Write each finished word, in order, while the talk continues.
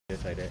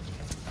Just like that.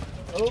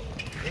 Oh.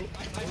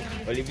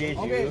 Olivier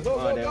Giroud.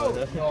 Okay, go.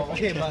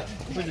 Okay, but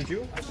who's the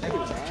Giroud?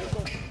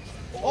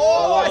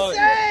 Oh,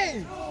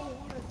 save!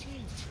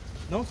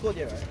 No score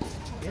yet, right?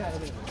 Yeah,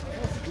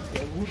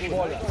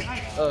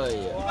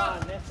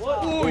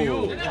 Oh,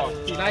 you.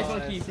 Nice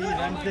one, Keith. See,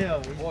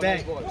 Ramsdale. He's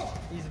back.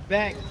 He's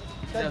back.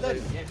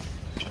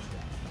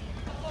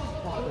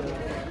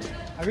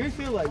 I really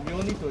feel like we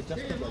all need to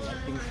adjust to the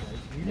things.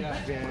 Really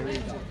very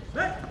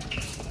bad.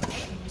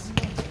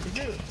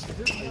 Is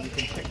it you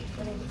can check the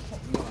camera?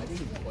 No, I think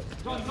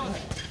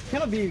it's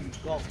cannot be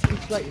golf.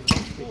 It's like it's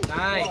one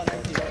Nice.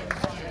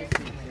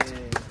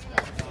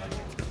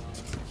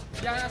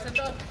 Yeah,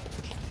 center.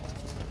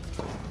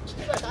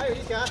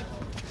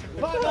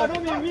 No,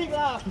 don't be weak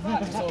lah.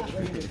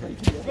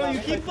 Bro, you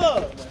keeper.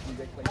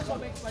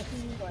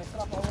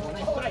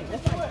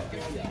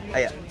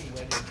 Aiyah.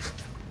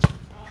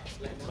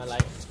 My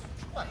life.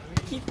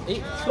 Keith,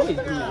 so is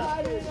blue.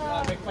 I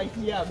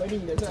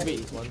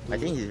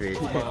think he's red.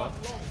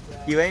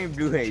 He wearing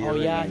blue and Oh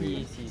yeah,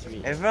 he's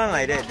red. everyone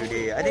like that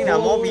today. I think there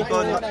are more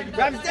people not.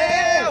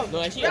 Ramsdale!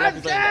 No, actually a lot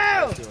of people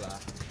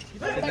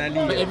in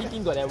that but every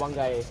team got that one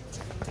guy.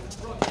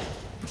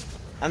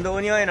 I'm the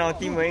only one in our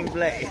team wearing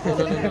black. No.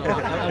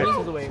 I'm just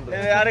also wearing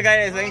black. The other guy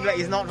that's wearing black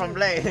is not from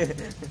black.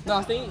 No, I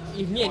was thinking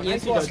if me and Ian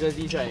switch our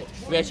jerseys, right,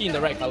 we're actually in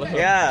the right color.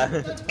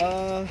 Yeah.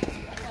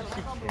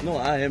 No,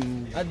 I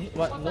am.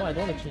 What? No, I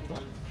don't want to change.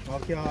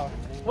 Okay.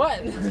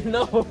 What?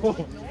 No.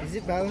 Is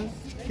it balanced?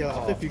 Okay,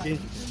 after a few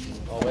games.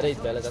 Oh, whether it's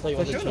balanced. I thought you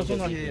wanted to change also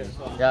not jerseys.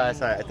 here. Yeah,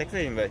 sorry. I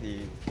texted him, but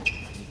he.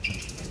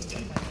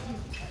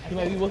 He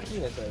might be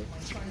working as well.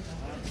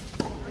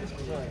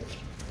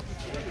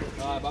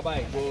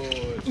 Bye-bye.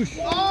 Good.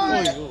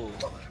 Oh!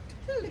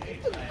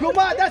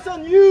 Kumar, that's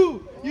on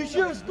you! You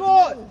should have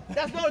scored!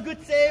 That's not a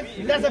good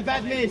save, that's a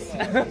bad miss.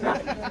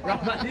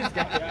 Rahmat, this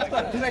guy. I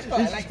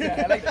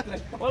like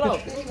that.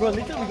 Bro,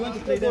 later we're going to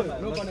play them.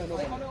 No corner.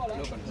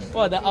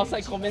 Oh, the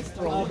outside comment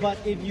strong. But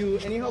if you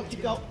anyhow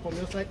kick out from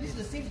your side, this is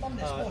the same time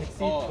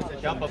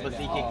Don't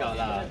purposely kick out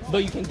lah.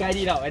 But you can guide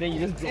it out and then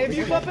you just drop if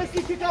you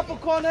purposely kick out a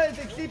corner, it's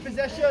exceed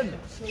possession.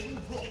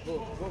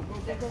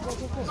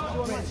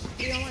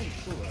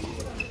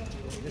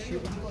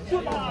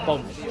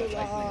 Boom.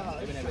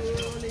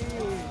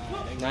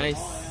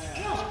 Nice.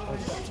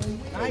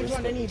 Nice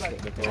one, anybody.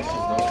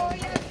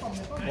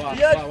 Wow.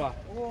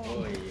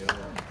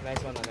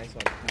 Nice one.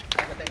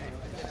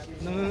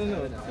 No.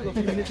 Still got a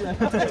few minutes left.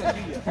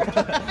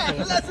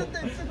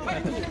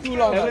 Too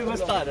long. Haven't even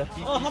started.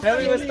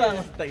 Haven't even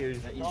started.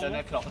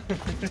 Internet clock.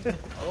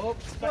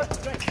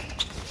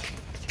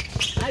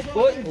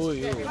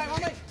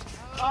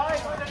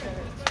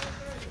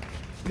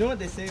 You know what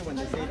they say when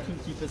they say two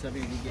keepers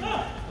every game?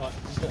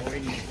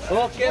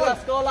 Okay,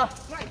 let's go lah.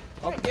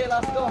 No,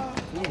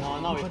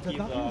 now we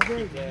keep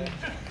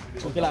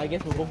Okay lah, I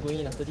guess we're both going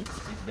in after this.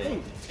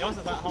 You want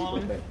to start how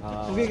long?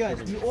 Okay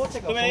guys, we all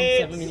take a Two phone,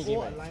 minutes. 7 minute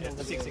game.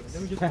 Six.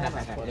 Then we just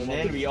And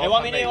then we all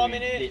 1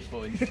 minute.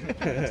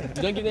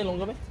 You don't give them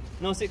longer, man?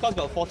 No, cause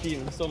got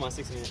 14, so my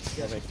 6 minutes.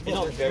 It's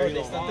not very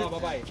long.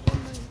 bye-bye.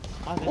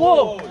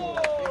 Whoa!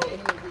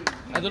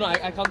 I don't know,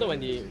 I counted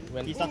when He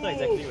started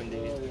exactly when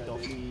they kicked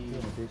off.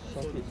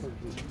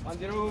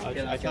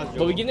 I can't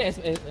But we give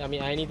them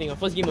anything.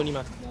 First game only,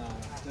 ma.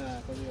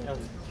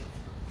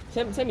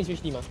 Sam is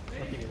which team, ah?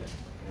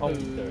 Oh,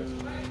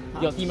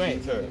 your team, right?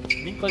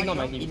 Because it's not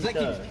my team.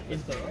 Inter.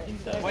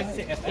 Why is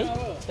it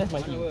That's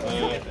my team.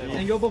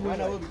 And you're both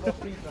will be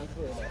free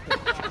transfer.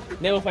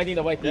 Never fighting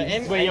the white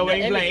team. Where you're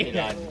wearing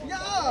black.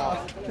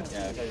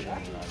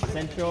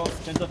 Central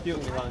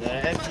field Milan. The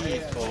FC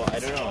is for I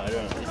don't know.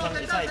 It's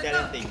not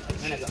Italian thing.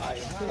 And there's an I.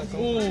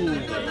 Ooh.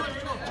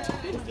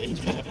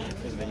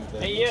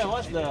 Hey, yeah,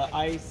 what's the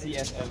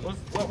ICSM?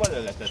 What the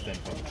letters stand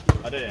for?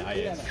 Other than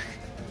IS.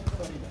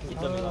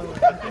 Inter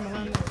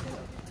Milan.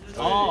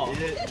 Oh,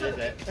 is it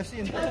that? FC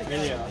Inter.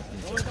 Really?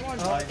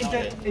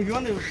 If you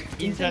want to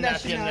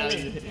International.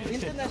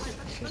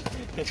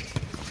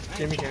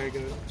 Jamie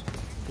Carragher.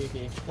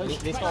 Okay.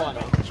 They score one,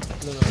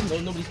 right? No,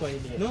 nobody scored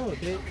anything. No,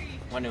 they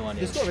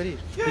 1-1. scored already.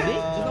 Did they?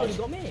 Just now they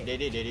got me. They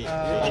did.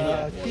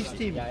 Keith's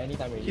team. Yeah,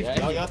 anytime already. Keith,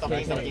 You're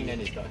talking something then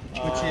it's done.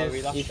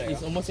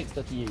 It's almost 6:30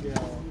 already.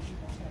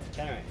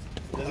 Can right?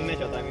 Doesn't match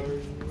your timing.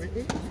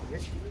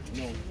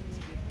 No.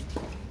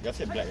 You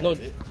said black. No, is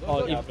it?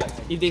 or if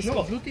they No,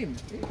 score. blue team.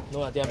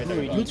 No, they are blue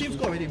Blue already. team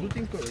scored already.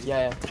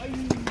 Yeah.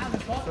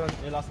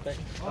 Your last attack.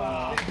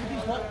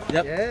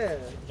 Yep. Yeah.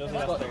 Just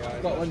last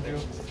attack. Got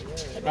 1-0.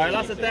 Alright,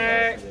 last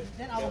attack.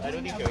 I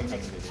don't think Sherwin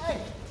coming today.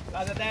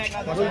 Last attack.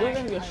 But we don't even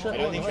have your shirt I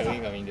don't on. think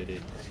Sherwin coming today.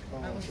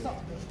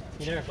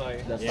 He never reply.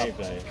 Yeah,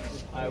 reply.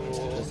 I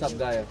will The sub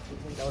guy.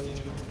 tell him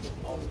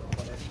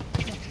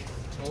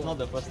it's not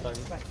the first time.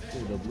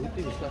 The blue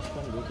team is last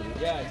time go to it.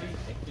 Yeah, actually.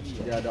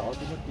 They are the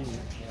ultimate team.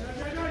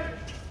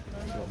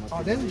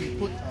 Then we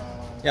put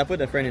Yeah, put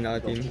the friend in our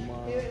team.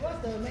 what's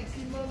the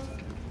maximum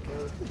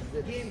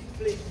game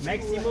played?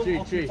 Maximum Three.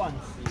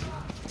 occupancy.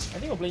 I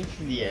think we're playing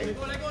 3. Yeah.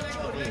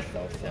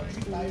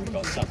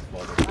 Got stuck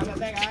for the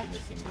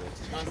single.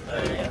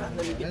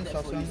 Then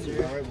Southern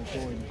Alright will go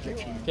in black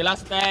team. Okay,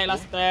 last stack,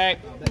 last stack.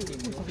 Black team.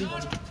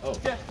 Oh. I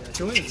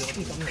don't know.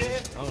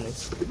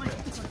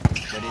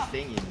 But they're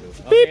staying in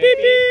though. Beep, beep,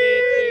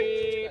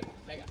 beep.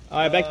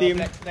 Alright, black team.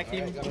 Black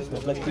team.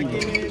 Black team. I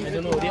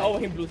don't know. They all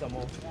wearing blue some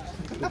more.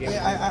 Okay,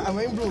 I'm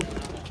wearing blue.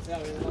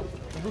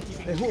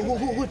 Hey,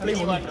 who playing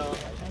for me?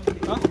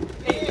 Huh?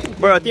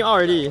 Bro, team out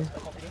already.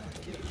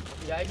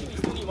 Yeah, I think we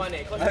still need one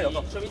cause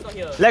Shermin's not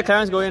here. Let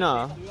Clarence go in.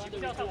 No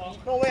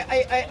wait,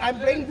 I'm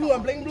playing blue.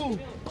 I'm playing blue.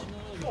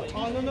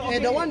 Oh, no. Hey,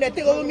 the one that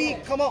take over me,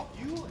 come out.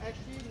 You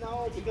actually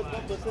now because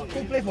one person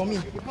who play for me.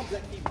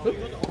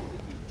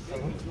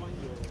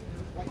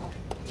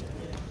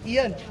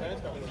 Ian.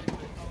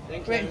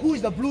 Wait, who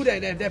is the blue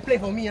that play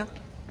for me?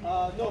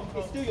 No,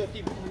 it's still your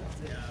team.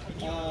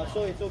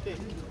 So it's okay.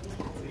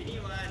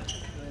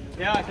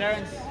 Yeah,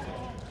 Clarence.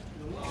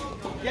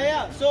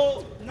 Yeah.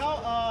 So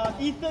now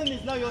Ethan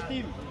is now your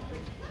team.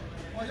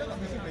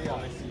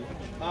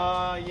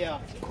 Yeah.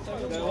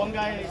 The one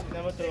guy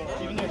never throw,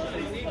 even though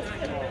he's playing.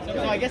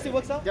 So I guess it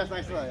works out. Just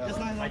nice, yeah. Just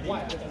nice.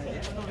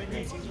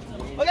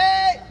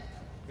 Okay.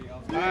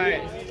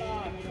 Alright.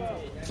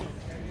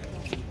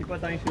 People are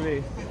dying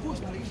today.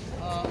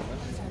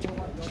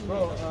 Bro,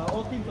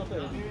 all teams are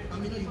there.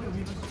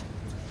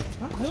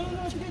 Huh? No,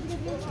 it's okay.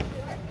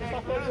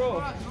 Stop that, bro.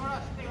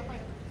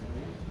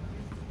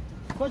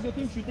 Because your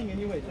team's shooting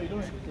anyway, so you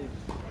don't have to save.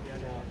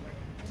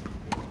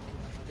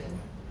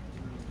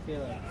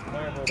 Okay,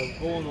 sorry for the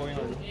goal going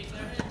on.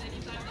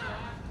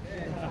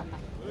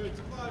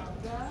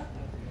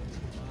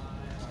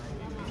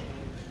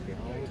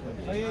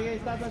 Okay,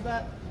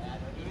 start.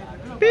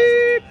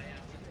 Beep!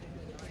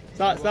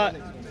 Start.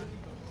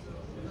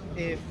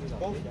 If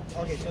both,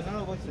 okay, so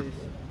now what's this?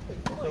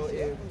 So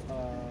if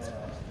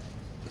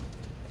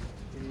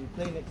we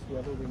play next,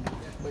 whoever wins.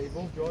 But if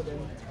both draw, then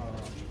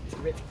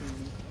red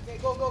team. Okay,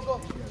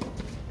 go.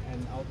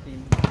 And our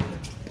team.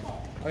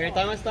 Okay,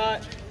 timer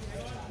start.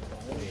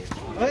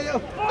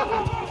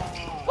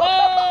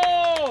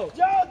 Oh!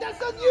 Joe,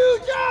 that's on you,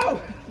 Joe!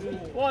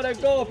 What a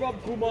goal from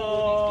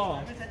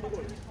Kuma!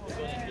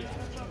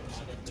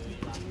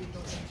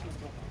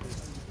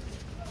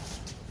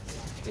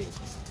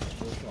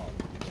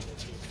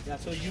 Yeah,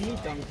 so you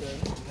meet Duncan,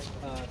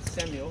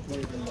 Samuel, who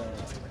is in the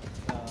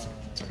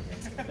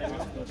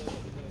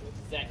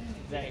Zach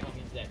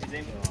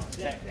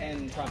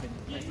and Pravin.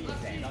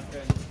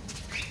 Duncan.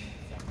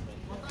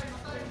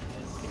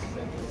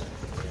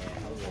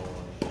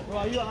 Bro,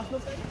 are you an Arsenal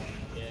fan?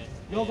 Yeah.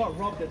 You all got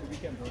robbed at the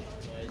weekend, bro.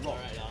 Yeah, it's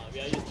alright now. We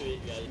are used to it.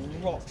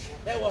 Robbed.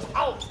 That was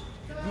out!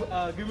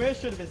 Guimaraes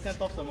should have been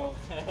sent off somehow.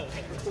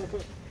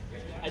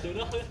 I don't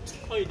know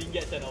how you didn't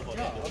get sent off for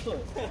Yeah, that. also.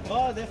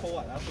 Oh, there for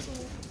what? I also don't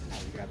know.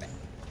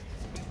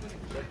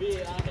 The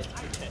VAR has to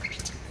check.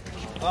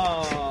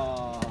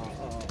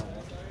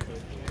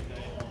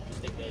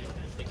 Take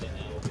that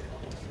now.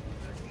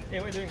 Hey,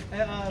 what are you doing?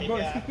 Bro,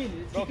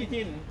 speak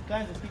in.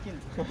 Clients are speaking.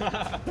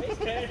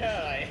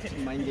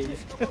 Mind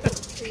games.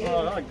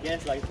 Oh, not a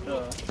guess like the.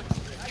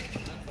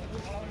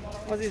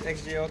 What's this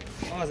XJ?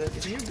 Oh,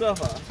 it's a new glove,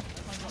 Go!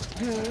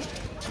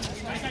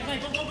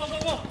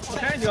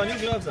 Clarence, you got new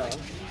gloves,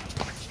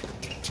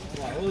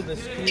 Wow, all the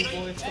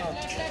schoolboy stuff.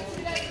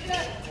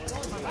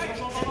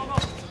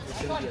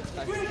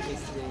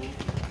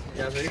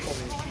 Yeah, very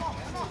common.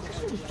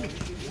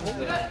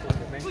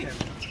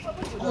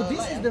 Oh,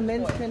 this is the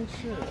men's tent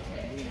shirt.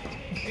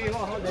 Hey,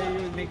 how dare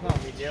you make fun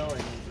of Miguel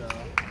and his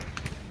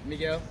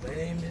Miguel. My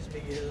name is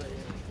Miguel.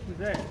 Who's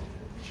that?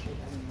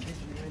 This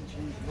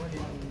dimension is one and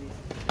only.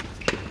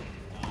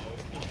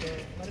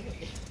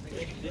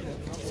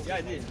 Yeah,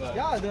 I did, but...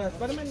 Yeah, the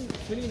Spider-Man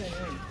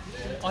 2099.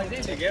 Oh, his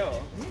name's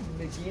Miguel.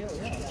 Miguel,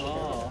 yeah.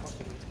 Oh.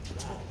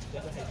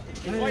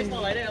 His voice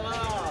not like that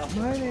lah.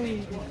 My name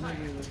is Miguel.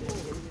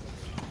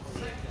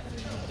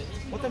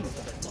 What time is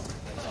that?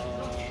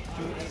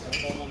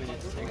 4 more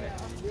minutes.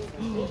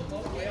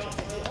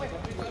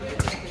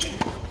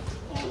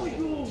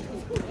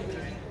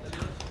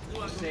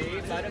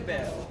 Saved by the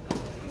bell.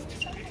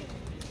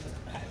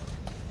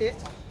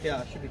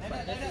 Yeah, should be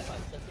fine.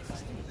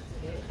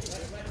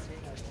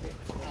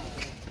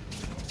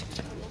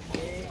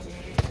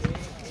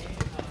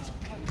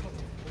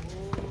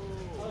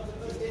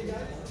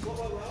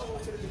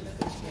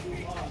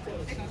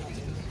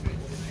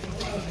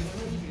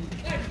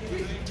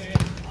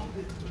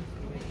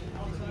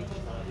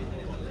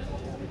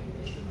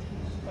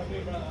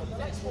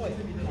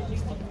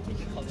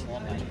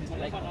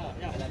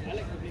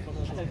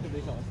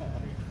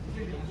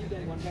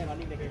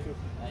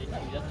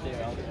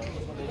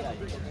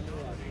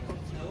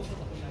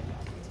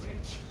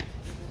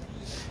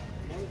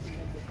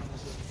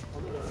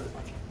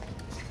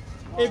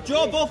 If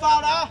Joe both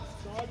out,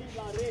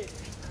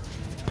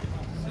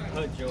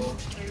 Hurt Joe.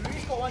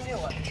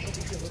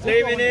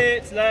 3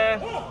 minutes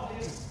left.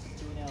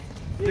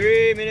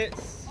 3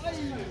 minutes.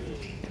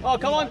 Oh,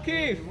 come on,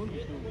 Keith.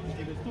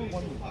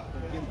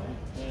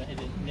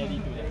 Nearly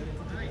do that.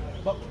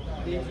 But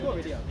They scored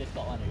already. They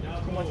scored one.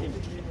 Kuma team.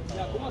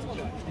 Yeah, Kuma scored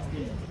one. This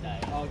team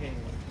died. Oh, okay.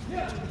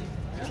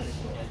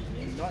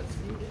 Not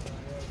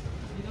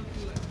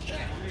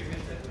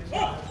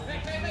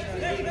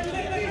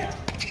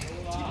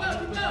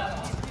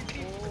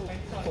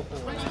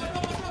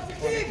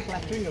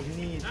clattering of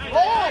knees.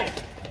 Oh!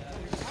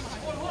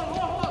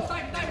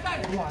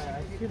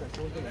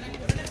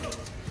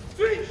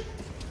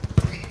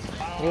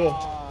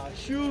 Oh,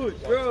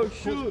 shoot, bro,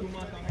 shoot.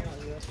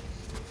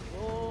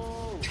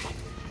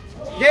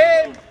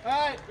 Game!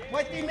 Alright,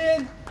 white team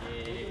in.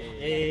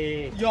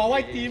 Hey. Your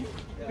white team.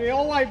 They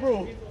all white,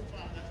 bro.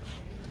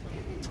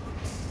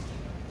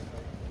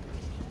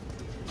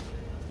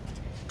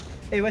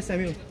 Hey, where's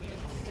Samuel?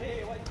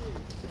 Hey,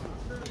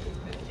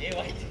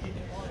 white.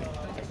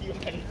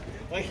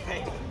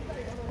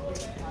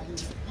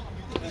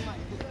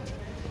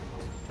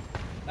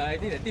 I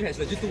think the team has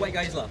legit 2 white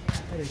guys lah.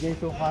 The game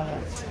so far.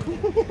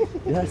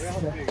 Yes.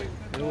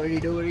 Don't worry,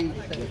 don't worry.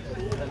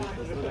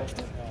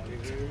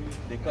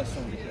 They got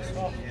strong.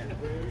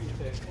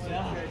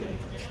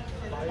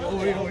 Don't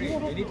worry.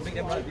 You need to make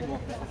them run a bit more.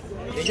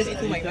 They just eat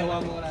 2 mic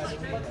now.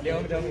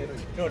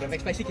 No, the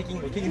McSpicy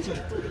kicking will kick in soon.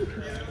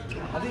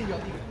 I think your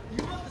team.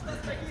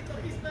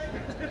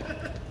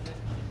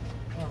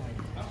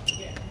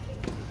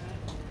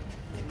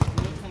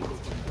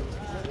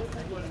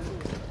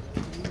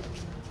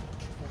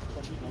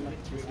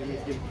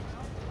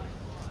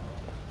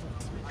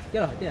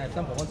 Yeah, I think I have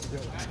time for 1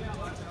 cigarette.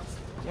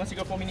 1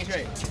 cigarette 4 minutes,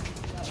 right?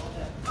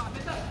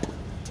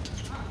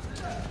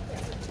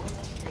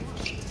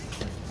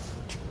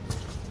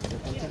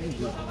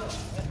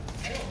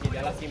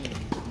 Their last game.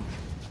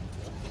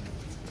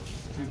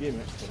 2 games,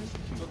 right?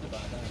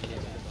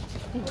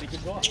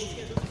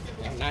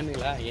 None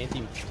lah, yang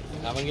team.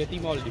 Abang your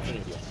team all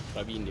different dia.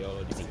 Prabi India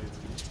all different.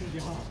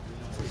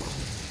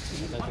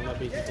 Cuma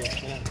basic tu.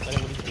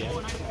 Kalau mau dia.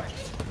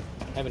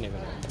 Haven't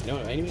ever. No,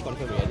 anyway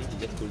confirm. I think he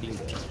just holding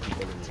the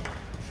people.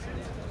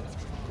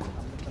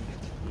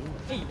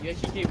 Hey, you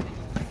actually came.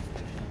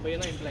 But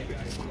you're not in play. The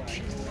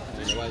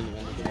one you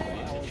want to do.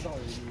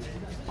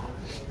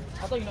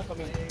 I thought you're not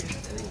coming.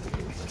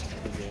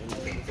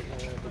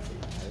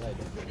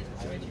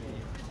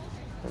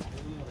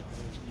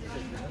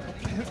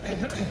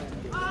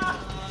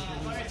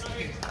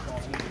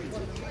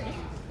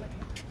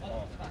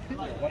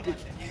 What did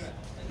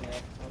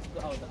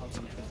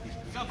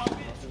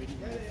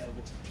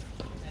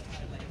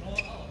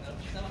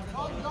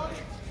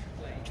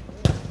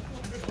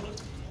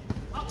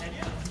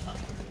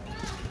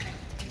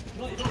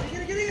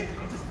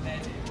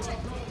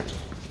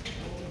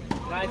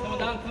Guys, come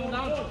down.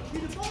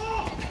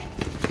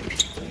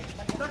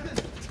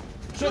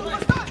 shoot?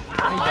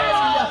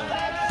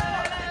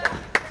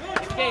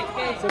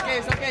 Okay.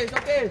 It's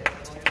okay.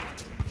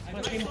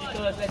 First team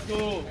kickers, let's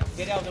go.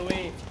 Get out of the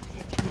way.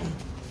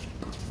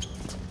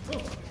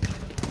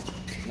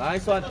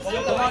 Nice one. Come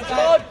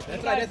on.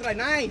 That's right.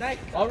 Nice.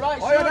 All right.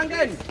 Oh, you're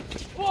Duncan.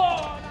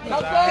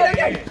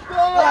 Duncan.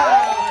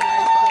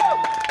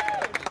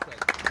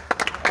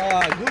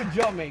 Good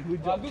job, man.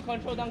 Good job. Good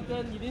control,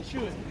 Duncan. You didn't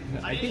shoot.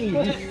 I think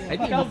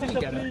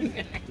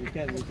you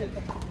can.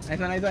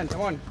 Nice one.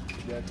 Come on.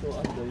 They are so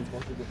us the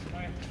impossible.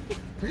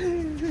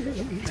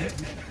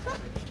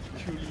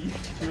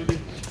 Truly.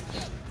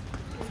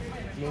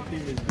 No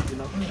team is big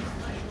enough.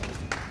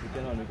 We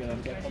cannot.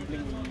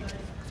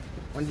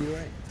 1-0,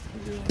 right?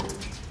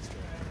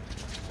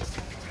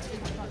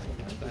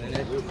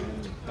 1-0.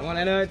 Come on,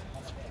 Leonard.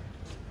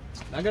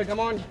 Duncan, come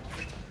on.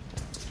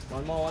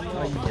 One more.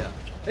 Yeah.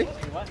 Hey.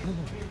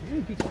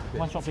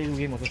 One shot play 2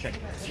 game also check.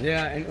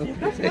 Yeah, and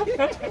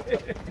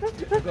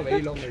got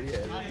very long already.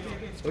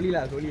 Slowly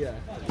lah.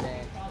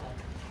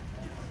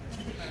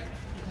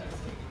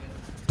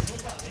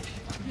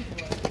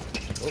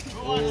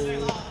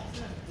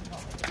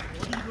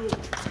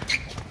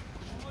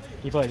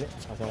 Keeper is it?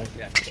 Oh, sorry.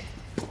 Yeah.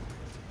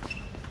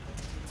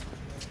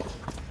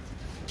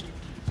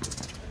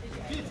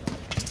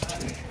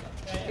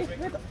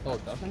 Oh,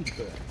 that one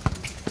good.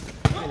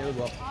 I never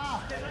go up.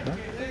 Huh?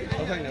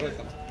 I never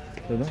come.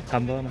 Don't know,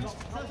 tumble man.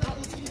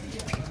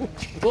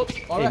 Good.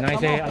 Alright, nice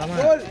alamak.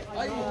 Goal.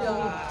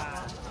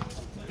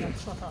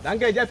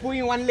 Duncan, just put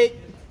in 1 leg.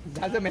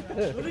 Doesn't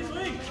matter.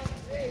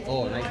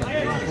 Oh, nice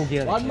one. Full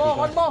gear. One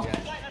more.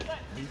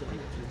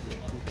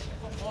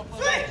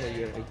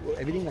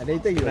 Everything like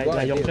later you Like go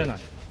out. Yongchen ah.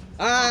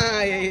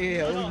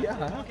 Yeah. Oh,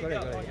 yeah.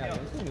 Correct. Yeah.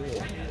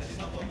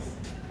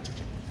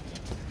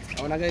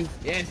 Oh, Duncan.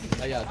 Yes.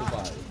 Yeah, too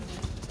far.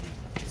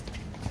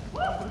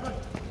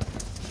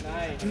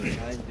 Nice.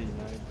 19.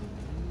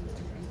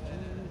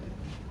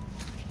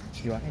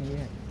 You are angry,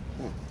 right?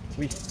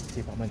 Which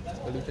department?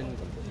 Pollution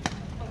control.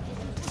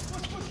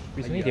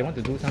 Recently they want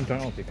to do some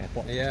joint ops with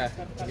airport. Yeah.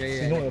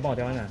 You know about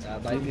that one ah?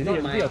 But Is not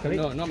it my, your colleague?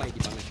 no, not my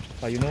department.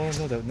 But you know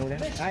them?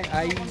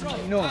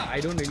 I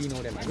don't really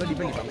know them. I go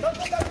different department.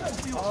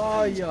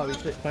 Oh yeah, we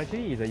should. But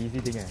actually it's an easy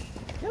thing Yeah,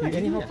 you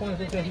anyhow easy, point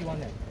also still hit one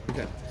Which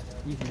one?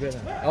 E-cigarette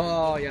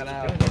Oh yeah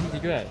lah.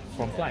 E-cigarette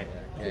from flight.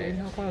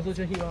 Yeah.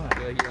 Sure hit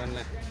one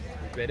lah.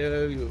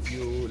 Whether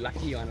you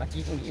lucky or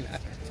unlucky only lah.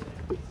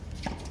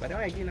 But now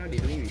actually now they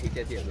doing with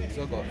HSC also.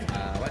 So got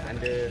what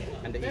under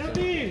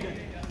penalty.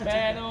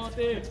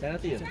 Penalty.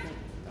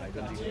 I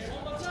don't think so.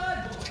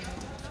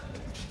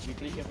 We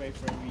play here very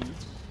friendly.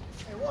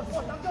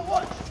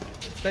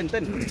 Turn.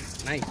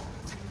 Nice.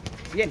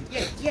 Yen.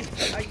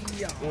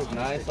 Ayya. Oh,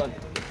 nice one.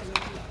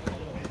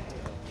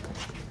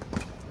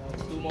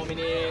 2 more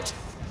minutes.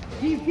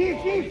 Give.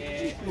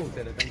 Oh,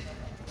 saya datang.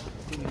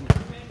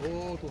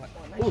 Oh, too hard.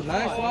 Oh,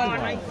 nice one.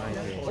 Nice.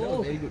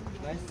 Oh, very good.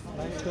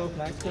 Nice curve.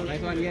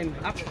 Nice one, Yen.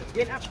 Up.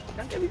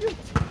 Can't with you.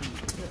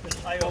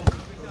 Ayo.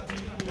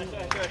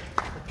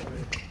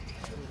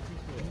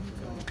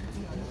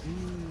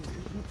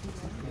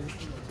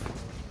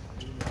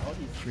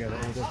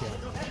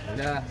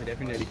 Yeah,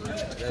 definitely.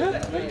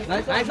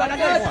 Nice one.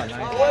 Yeah,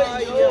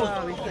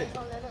 wasted.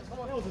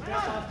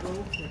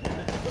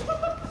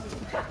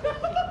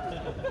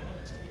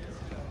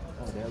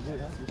 Oh, they are good,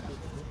 huh?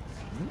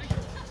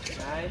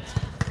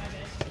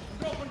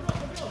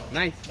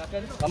 Nice.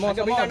 Come on.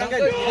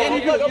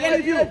 Yen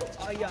with you.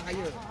 Oh yeah,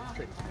 higher.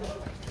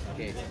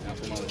 Okay, now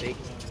tomorrow take.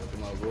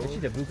 Tomorrow go. Actually,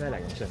 the blue guy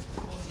like Yishun.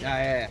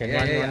 Yeah. Can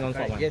run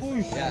non-stop one. Yes.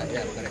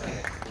 Yeah, correct.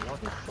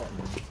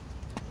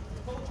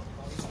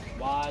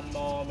 1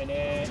 more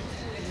minute.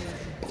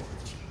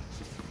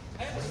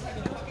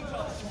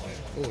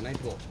 Oh, nice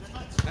ball.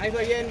 Nice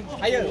one, Yen.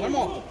 Higher, one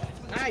more.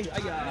 Nice.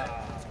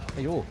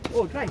 Ayo.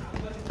 Oh, try.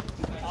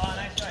 Oh,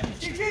 nice try.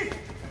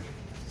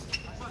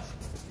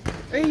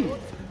 Hey.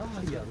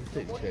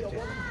 Mistake.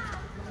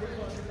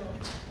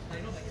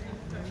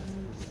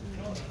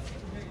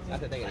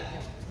 Last attack.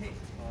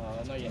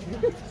 Not yet.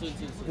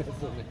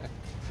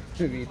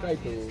 Soon. We try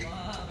to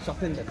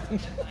shorten that.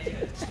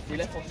 We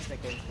left 40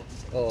 seconds.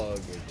 Oh,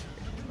 okay.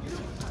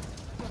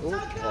 Oh,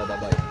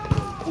 bye-bye.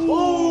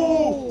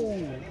 Oh!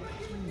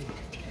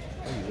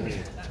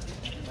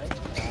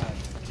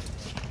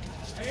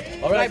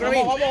 Alright,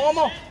 Praveen. One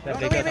more. That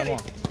breaker some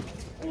more.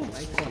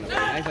 Nice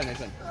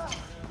one.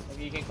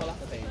 Okay, you can call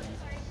after that.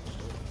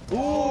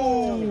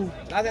 Ooh!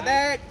 Last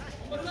attack!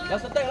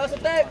 Last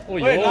attack. Oh,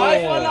 Wait, yo.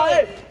 nice one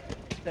lah.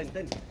 Turn.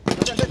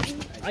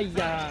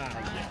 Ayya.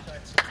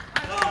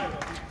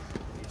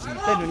 Turn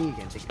only you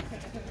can take.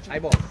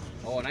 High ball.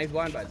 Oh, nice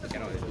one, but you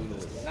cannot do no.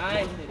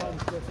 Nice.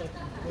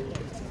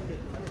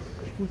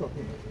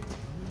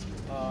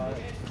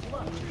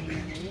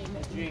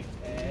 Drink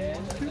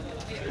and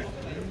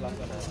last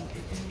one.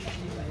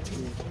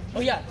 Oh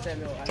yeah,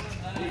 Samuel.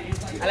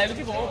 I like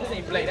looking for one person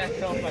in black. That's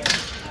so fun.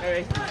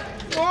 Anyway.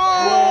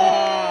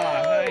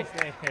 Nice.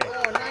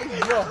 Oh,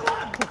 nice bro.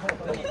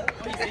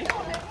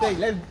 Hey,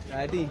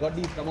 I think he got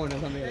this. Come on or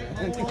something.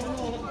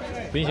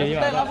 Finish already,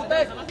 Last lah.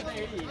 attack.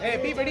 Hey,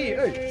 peep ready.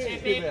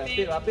 Peep.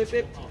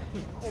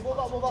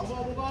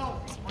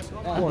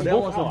 Oh, that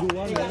was a good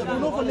one.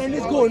 No,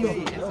 Fernandez go, no.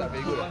 Yes,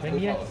 very good.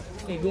 Maybe, eh?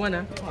 Hey, good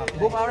one,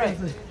 Both are right.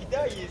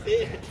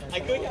 I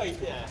go here, you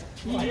say.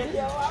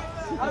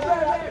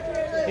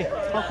 Hey,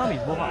 how come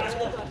it's both out?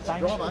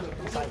 Draw, man.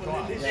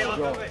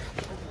 Draw.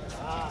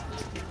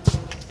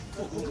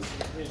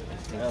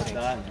 Well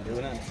done.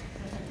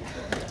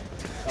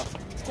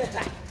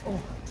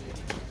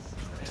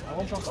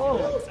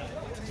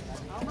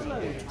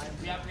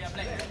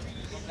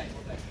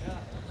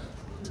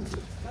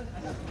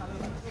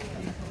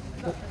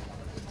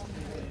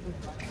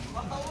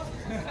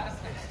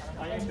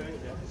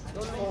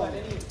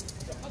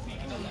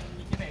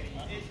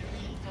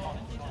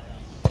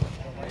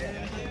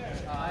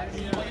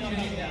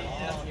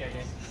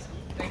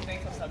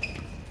 Thanks for something.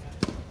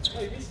 Oh,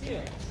 you missed me.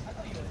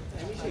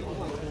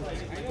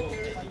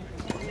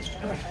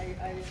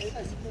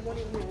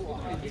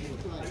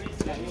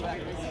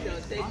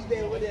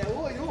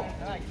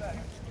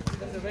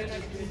 That's a very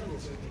nice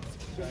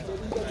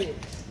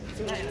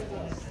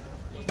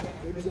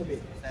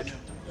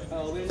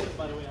wait,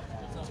 by the way.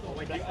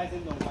 I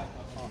didn't know why.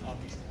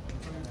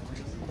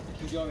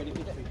 You already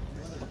picked it.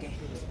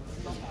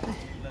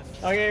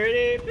 Okay,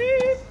 ready?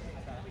 Beep.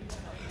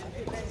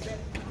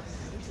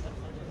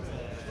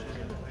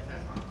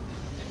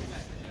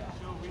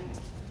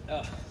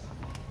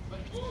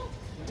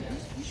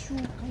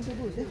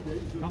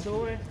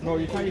 Comfortable, eh? No,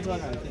 you try this one.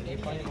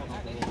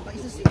 But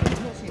it's the same.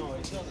 No,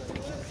 it's not.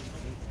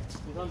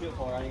 This one built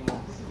for running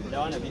more. That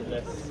one a bit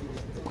less.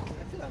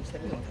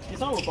 This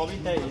one will probably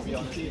tear easy,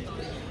 honestly.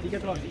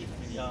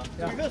 Yeah.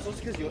 Because it's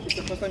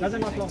the first time.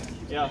 Doesn't last long.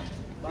 Yeah.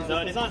 This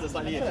one is a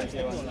slightly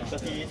expensive one.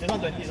 30, this one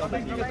 20, this one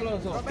 30.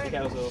 Okay,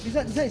 also. This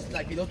one is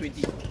like below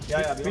 20.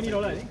 Yeah, below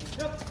 $20, I think.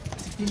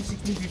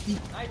 16, 50.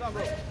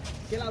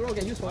 Okay lah, bro,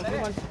 can use for 2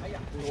 months.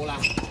 No lah.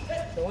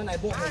 The one I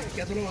bought from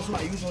Catalan also,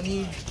 I use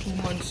only 2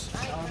 months.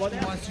 2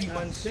 months, 3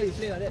 months. Then you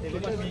play like that, they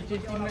better be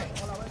changing, right?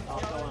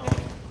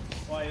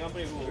 Why, you want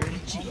to play who? Very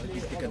cheap,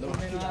 Decathlon.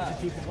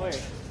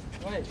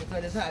 Right,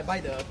 that's why I buy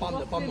the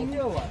pump.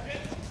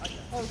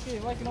 Okay,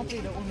 why cannot play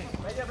the old man?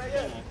 Okay.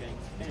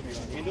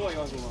 You can do what you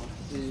want to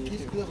do.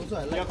 This glove also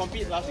I You like.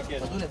 compete last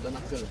weekend. I don't have the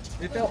knuckle.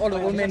 They tell all the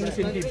old men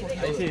same team.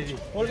 I say already.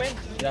 Old man?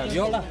 Yeah,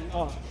 you all lah.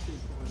 Oh.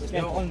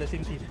 They're all on the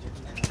same team.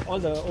 All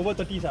the over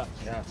 30s ah.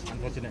 Yeah,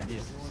 unfortunately.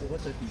 Over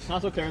 30s. Now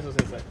so Clarence also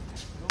inside.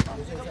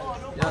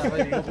 Yeah, but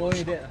you go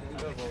with that.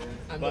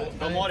 But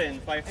no more than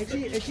 5.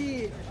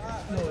 Actually,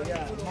 no,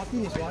 yeah.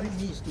 Martin is 1,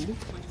 me is 2.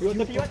 You're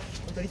 31?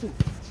 I'm 32.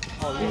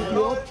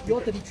 Oh,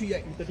 You're 33,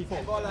 right? 34.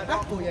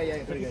 Huh? Oh,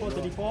 yeah, 34,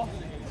 34,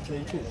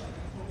 32.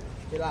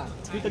 Okay lah.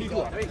 You 32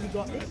 ah? You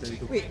got,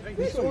 wait,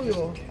 where's all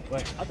your...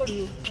 Right. I thought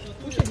you,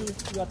 who said you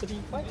are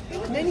 35?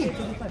 Danny.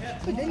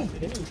 Wait, Danny.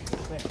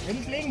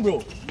 Danny playing, bro.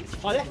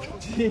 Oh, there?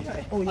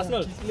 Oh, yeah.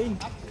 Arsenal. He's playing.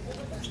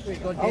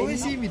 Wait, got I always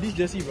Danny. see him with this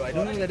jersey, bro. I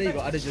don't know whether you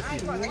got other jerseys.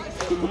 You got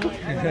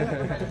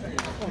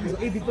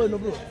 8 people, no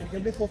bro. You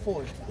can play 4-4.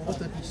 Over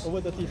 30s.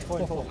 Over 30, 4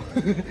 and 4.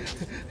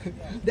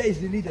 That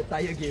is really the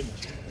tired game.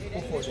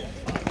 4-4 there.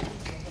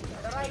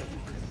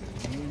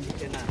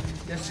 Can lah.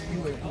 Just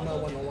you and Kuna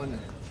one-on-one.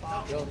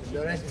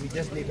 The rest we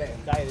just lay back.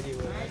 Die already,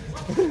 bro.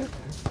 You're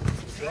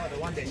the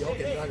one that y'all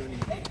can run only.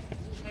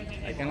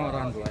 I cannot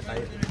run, bro. I'm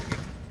tired.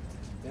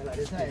 Yeah, like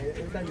that's why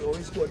every time you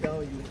always squat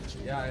down, you...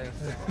 Yeah.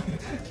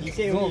 He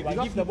say No, only, but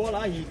because- give the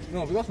ball he...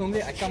 No, because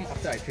normally I come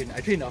after I train.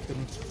 I train in the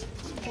afternoon.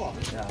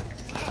 Yeah.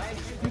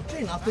 You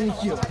train afternoon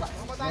here.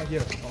 Not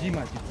here. Gym, gym. You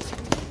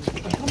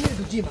come here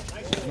to gym.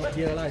 Not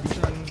here lah. This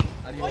one.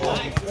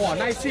 Oh,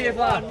 nice save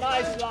lah.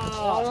 Nice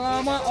lah!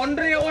 Alamak,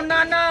 Andre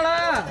Onana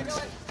lah.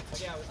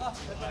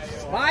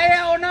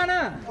 Bahaya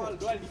Onana.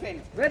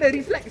 Where the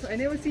reflex? I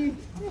never see.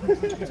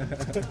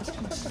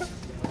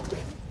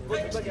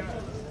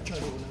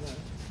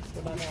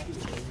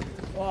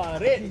 Wah,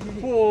 red!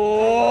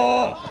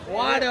 Oh,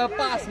 what a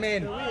pass,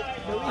 man.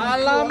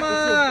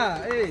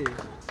 Alamak. Hey.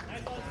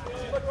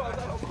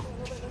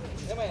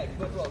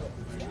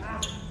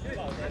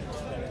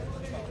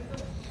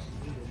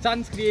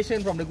 Chance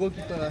creation from the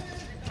goalkeeper.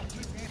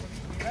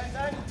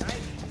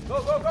 Go!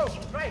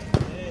 Right!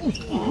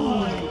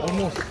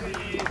 Almost.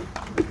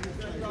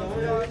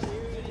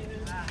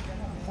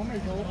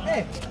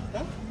 Hey!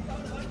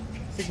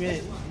 6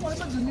 minutes. What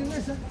happened to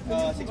Nunes? 6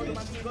 minutes. 6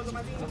 minutes.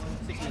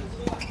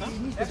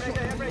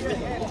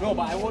 No,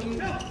 but I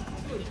won't.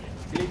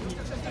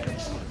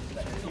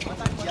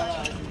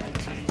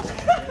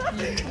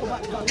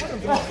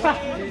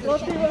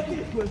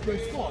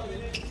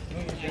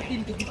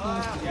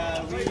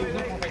 Yeah,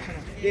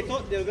 they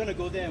thought they were going to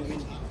go there and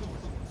win.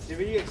 They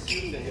really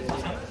assumed that they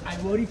were. I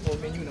worry for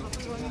Man U now.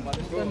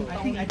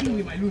 I think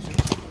we might lose. Home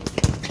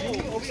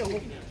to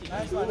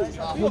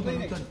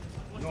Luton.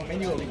 No,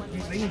 Man U will win.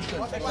 We're playing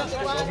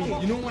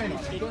Luton. You know why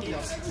not?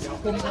 Because your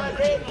home ground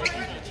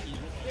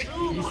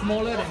is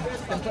smaller than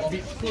Stamford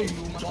Bridge, so you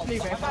must play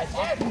very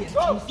fast. These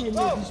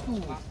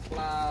two.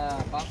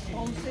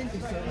 Townsend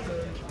is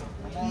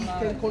he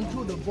can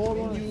control the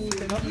ball. He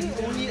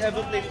Only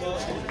ever played for.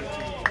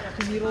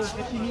 Casemiro.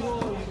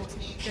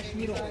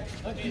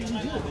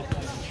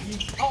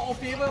 He's out of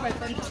favour by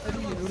Stamford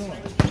Bridge, you don't know.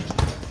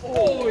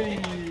 Oh,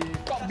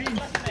 top beans.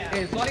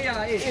 Eh, sorry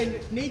ah, eh. And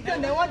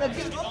Nathan, that one a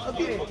bit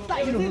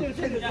tight, you know. Go. Eh,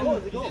 Nathan, goal,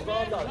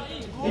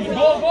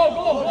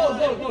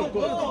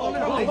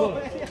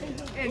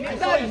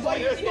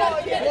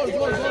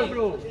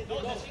 bro. Goal.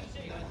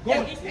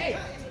 Hey,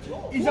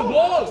 it's a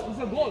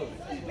goal.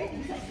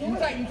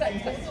 Inside.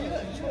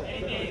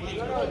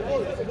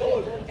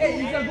 Hey,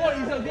 it's a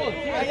goal.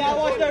 Yeah,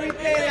 watch the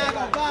replay lah,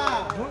 Papa.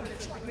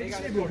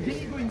 Bro,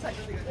 didn't go inside.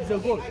 It's a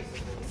goal.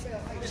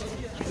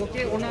 It's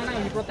okay, Onana,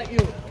 we protect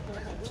you.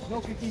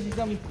 No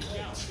criticism.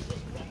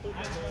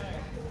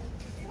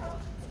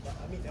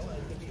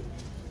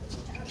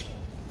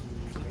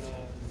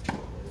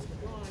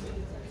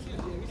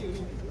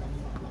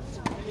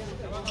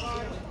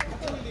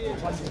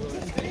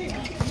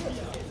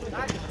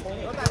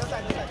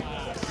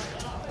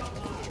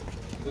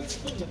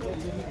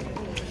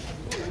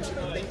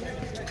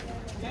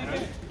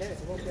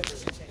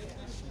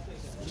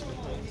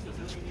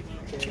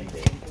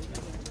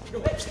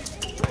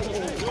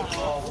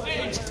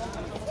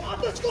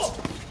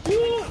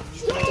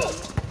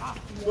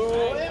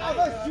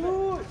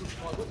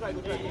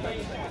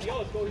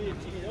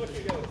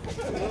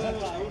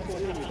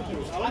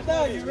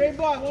 After you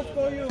rainbow, I won't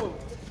score you.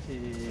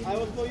 I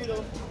will score you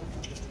though.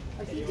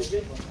 Hey,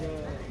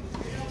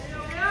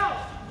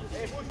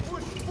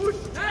 push.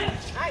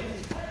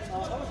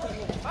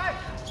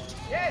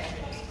 Hey.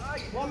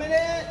 1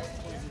 minute.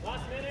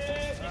 Last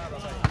minute.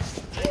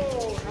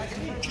 Oh,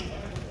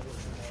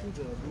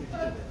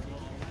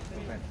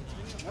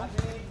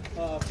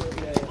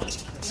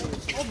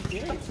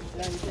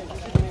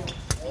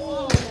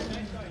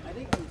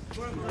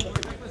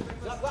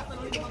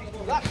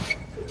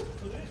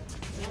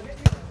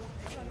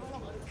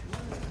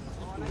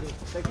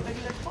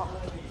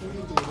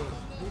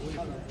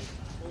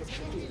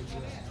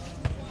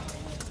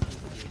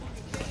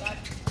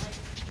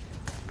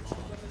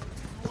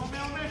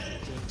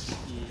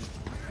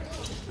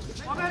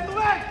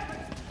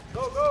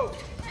 Go.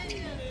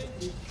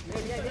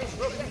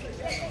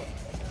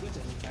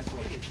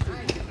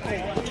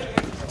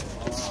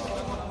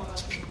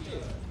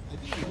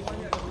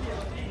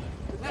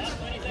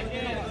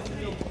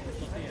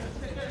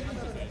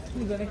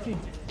 Who's the next team?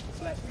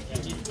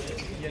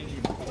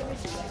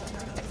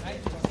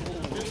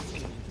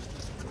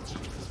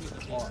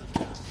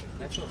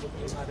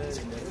 harder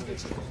than the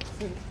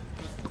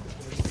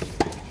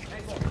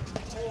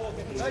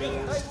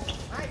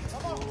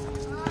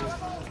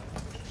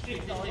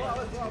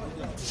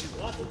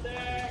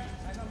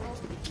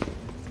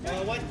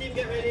One team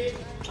get ready.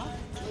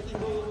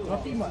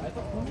 What team? I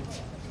thought.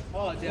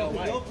 Oh, they are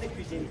white. Your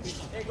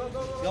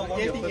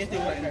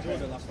enjoy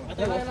the last one.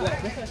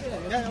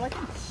 Yeah, white.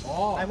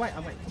 Oh, I'm white.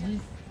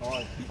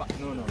 Oh,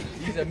 no.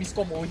 He's a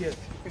miscom over here.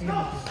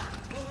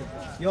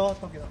 Yo,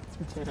 talk it up.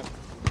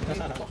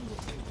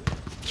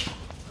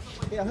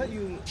 Hey, I heard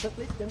you third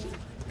place.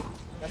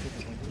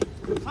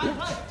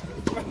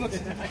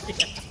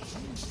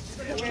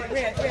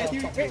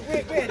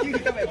 Where do you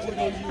come and put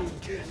on you?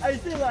 I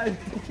still like.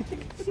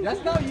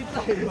 Just now you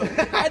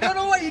tried. I don't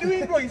know what you're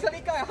doing, bro. You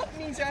suddenly come and hug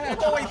me, I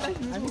thought what you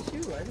tried. I miss you.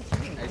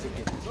 It's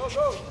okay. Go.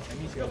 I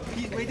miss you.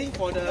 He's waiting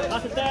for the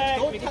Last attack.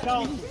 Don't Make it touch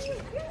count. me.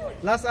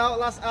 Last out.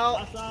 Last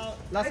out.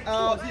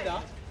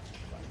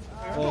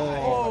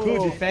 Oh,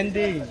 good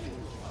defending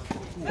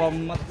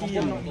from Maki.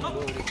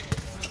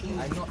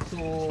 I'm not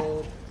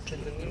so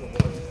sensitive.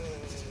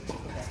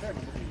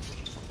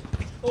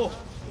 Oh.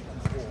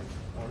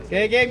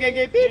 Game.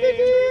 Beep.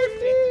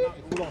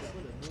 Who lost?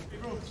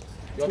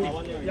 Your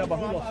team. Yeah, but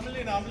who lost? I'm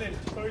in.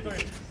 Sorry.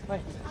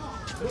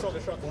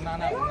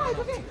 Unana.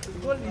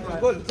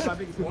 Goal.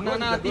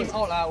 Unana team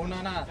out lah,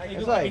 Unana.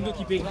 That's why. Into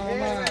keeping.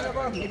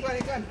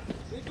 Ikan.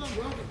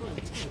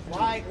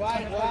 Wide.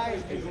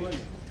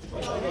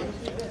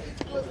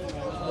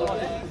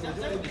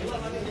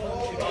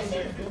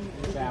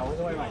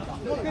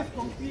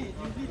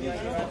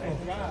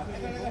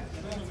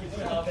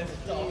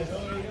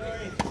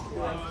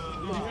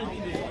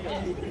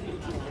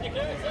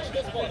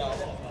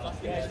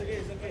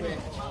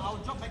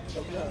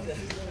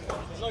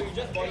 No, you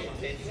just bought it.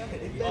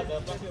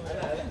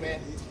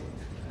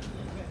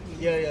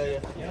 Yeah.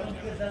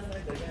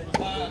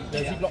 The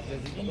ziplock.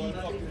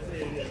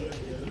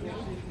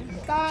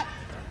 Start.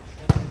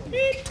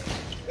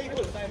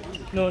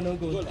 No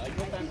goal. But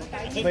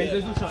it's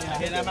just too short.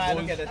 Okay, never mind. I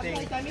don't get the thing.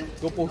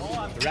 Go post.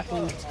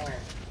 Raffle.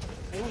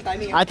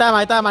 My time. I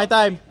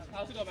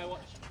also got my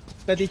watch.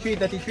 33.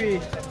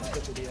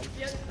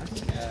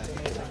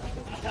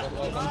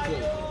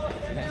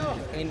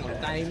 End on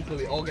time, so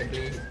we all can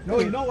play. No,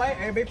 you know why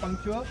everybody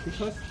punctual?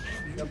 Because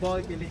the ball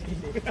is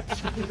late.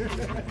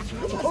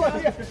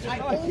 I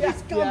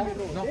always come.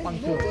 Not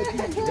punctual.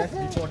 Just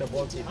before the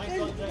ball came.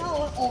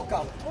 Now all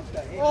come.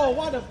 Oh,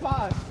 what a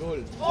pass!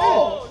 Goal.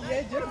 Oh,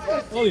 yeah,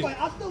 just But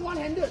after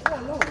one-handed, oh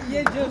no.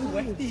 yeah, just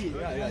wetty.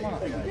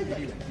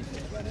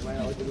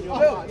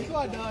 Oh, this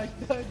one,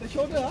 the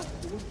shoulder.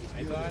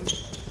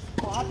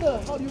 Oh, Arthur,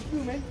 how do you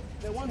feel, man?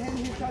 The one hand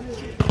hit charger.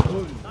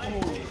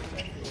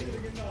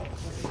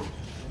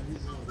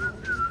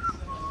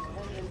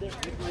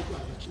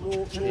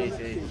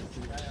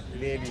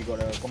 Today we got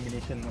a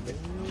combination of it.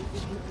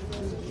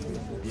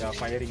 We are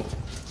firing.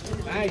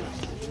 Nice.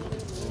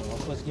 Our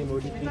first game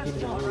already 3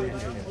 teams away.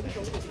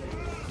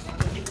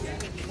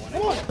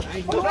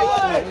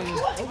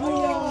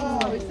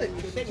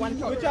 Take one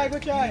shot.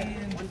 Good try.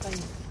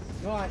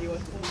 No, it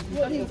was.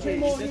 You need to train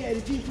more only at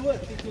the team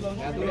towards. Take too long.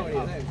 Yeah, too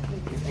long.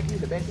 Actually,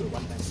 the best is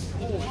one time.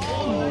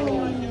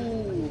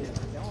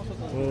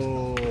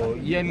 Oh,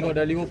 Ian got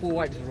the Liverpool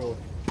whites, bro.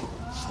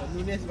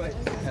 Nunes, but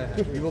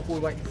Liverpool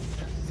whites.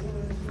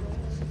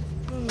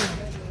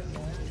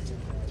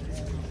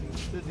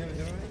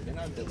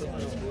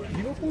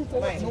 Liverpool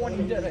forward, no one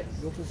injured, right?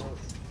 Liverpool forward.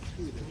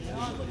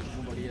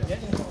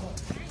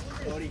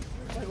 sorry.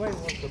 Why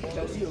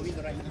Chelsea will win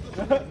the right?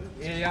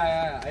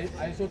 Yeah.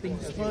 I also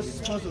think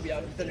Spurs will be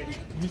unbeaten already.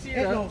 You see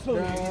No,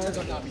 Spurs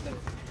will be unbeaten.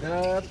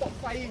 the top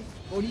 5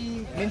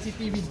 only Man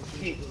City win.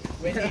 Okay,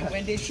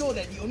 when they show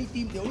that the only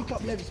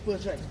club left is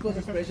Spurs, right? Spurs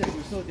is pressure,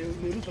 so they will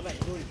lose the night.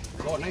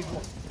 Oh, nice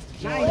ball.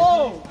 Nice.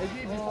 Oh!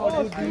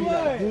 Good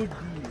D.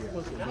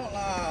 Cannot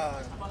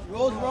lah.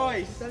 Rolls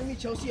Royce. Telling me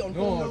Chelsea on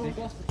form No, now.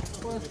 because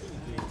first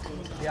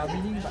they are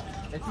winning, but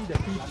actually the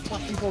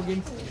past 4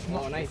 games is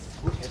not nice.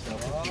 Good as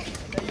well.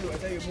 I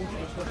tell you, move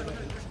to Spurs.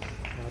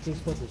 I think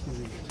Spurs will still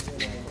win.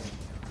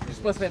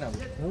 Spurs fan,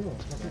 No,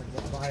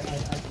 but I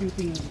still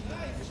think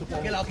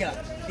Okay lah.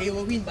 They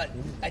will win, but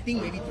I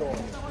think maybe draw.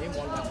 Maybe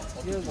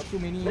 1-1. here got too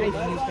many. Then you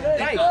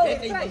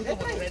look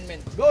for the Grandman.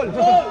 Goal!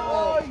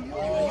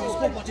 You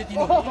score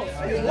Pochettino.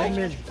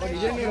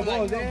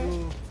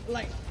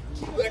 Like,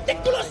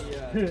 ridiculous!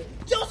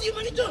 Chelsea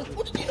manager,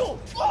 Pochettino!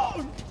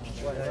 Goal!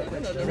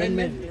 The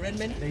Redman,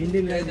 the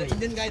Indian guy. the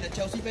Indian guy, the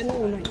Chelsea fan.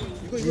 Oh,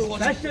 You go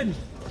watch it. passion.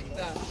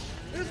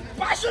 It's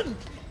passion!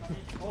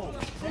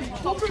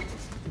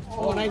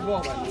 Oh, nice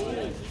ball.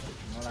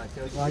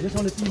 I just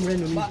want to see him run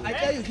only. But I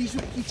tell you, he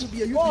should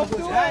be a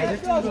YouTuber.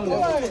 Let's go.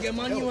 Get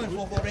money one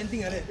for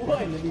renting like that.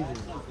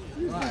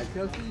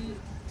 Chelsea,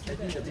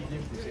 actually the big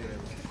game this year.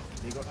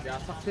 They got their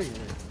structure.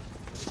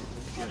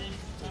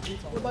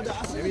 But the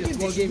Arsenal Maybe a game,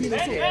 small they game. should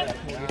win also.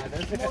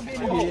 The small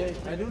game,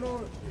 I don't know.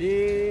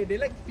 They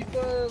like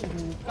people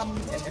who come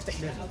and attack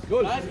them.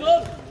 Goal.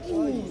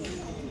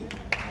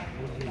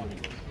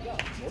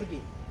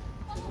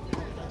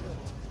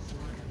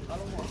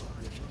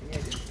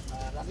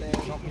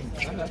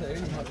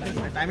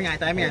 Timing.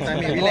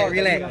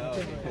 Relax.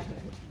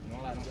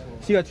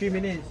 See your 3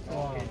 minutes.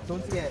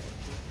 Don't scared.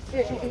 No.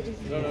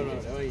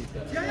 That one is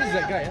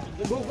that guy.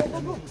 Go.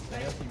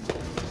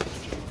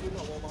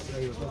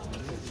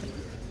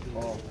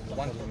 Oh,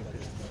 one.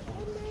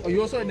 Oh,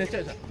 you also in the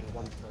church?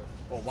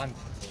 Oh, one.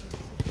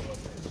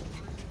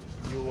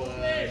 You were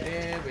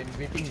there when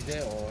waiting is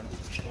there or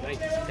right?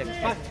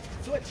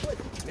 Do it.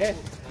 Yes.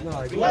 Do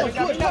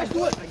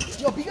it.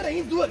 You're bigger than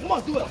him, do it. Come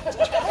on, do it.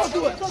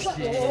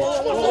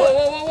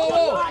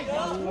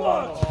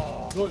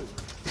 Whoa. Goal.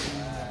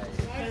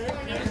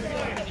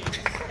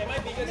 Am I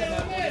bigger than my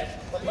opponent?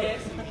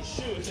 Yes, you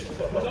should.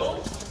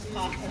 No?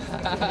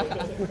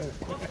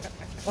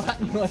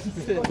 What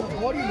nonsense? Your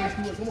body must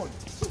do it. Come on.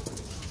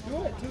 Do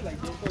like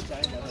gentle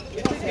giant.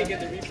 Can we get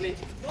the replay?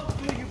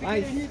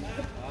 Nice.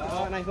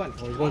 Nice one.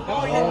 Oh, he's going.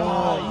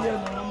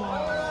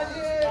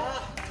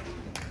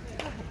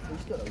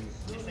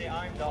 Say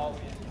I'm dog.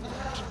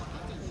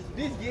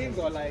 This game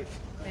got like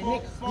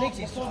next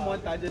is 4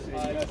 montages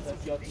already.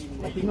 That's your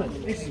team.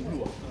 Next is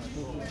blue.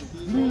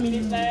 2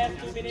 minutes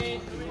left, 2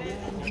 minutes.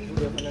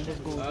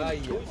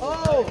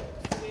 Oh!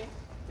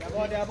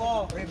 Their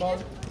ball. Great ball.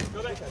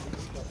 Go back.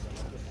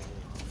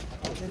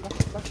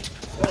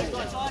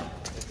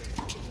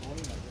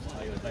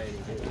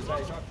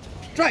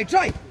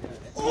 Try!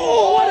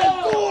 Oh, what a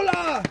goal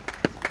lah!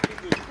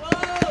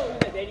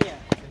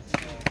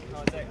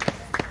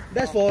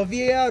 That's for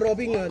VAR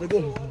robbing the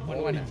goal.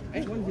 1-1.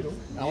 1-0.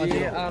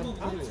 VAR.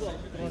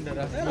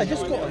 I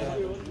just scored. I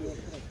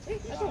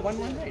thought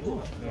 1-1 right?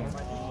 No.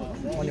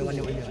 1-0. We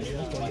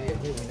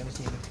never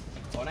see him.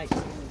 Oh, nice.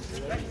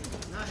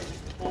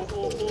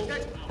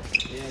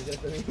 Yeah,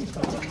 just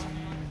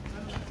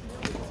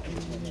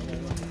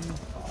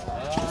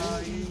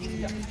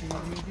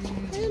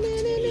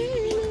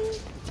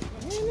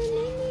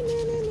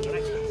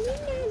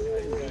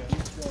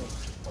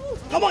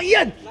Come on,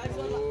 Ian!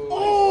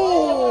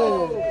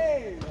 Oh!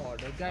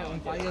 the guy on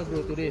fire,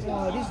 bro, today.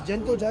 This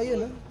gentle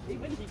giant.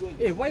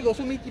 Hey, why got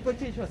so many keeper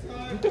change? Like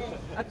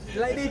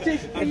they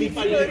change every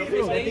player,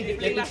 bro.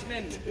 They last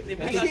man.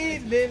 I see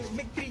they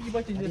make 3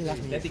 keeper changes.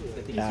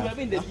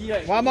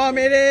 Right? 1 more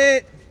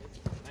minute.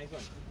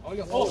 Oh,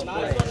 nice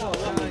one.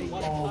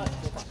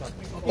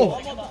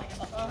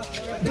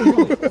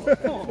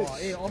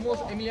 hey,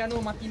 almost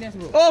Emiliano Martinez,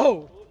 bro.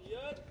 Oh!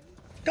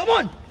 Come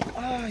on!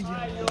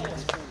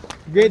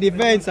 Great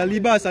defense,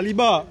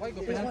 Saliba. Why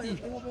got penalty?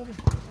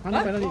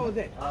 Penalty. What was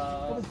that?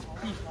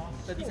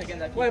 30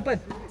 seconds. What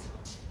happened?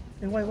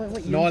 Why?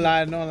 No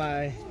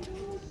lie.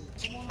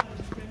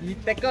 He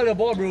tackled the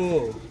ball,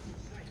 bro.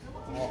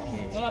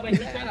 No, but he's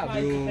defend,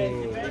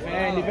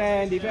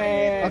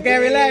 Defend. Okay,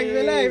 relax.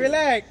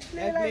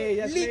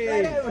 Just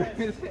play.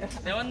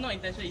 That one not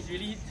intentional, it's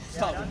really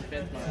sort of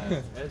defense.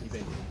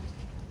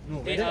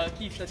 Hey,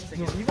 Keith, 30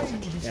 seconds.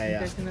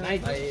 Yeah.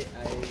 Nice. I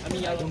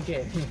mean, I don't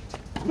care.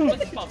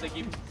 What's part of the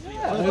game?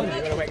 Nice one.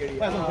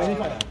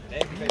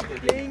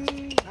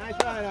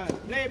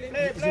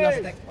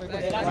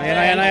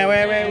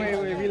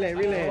 Play.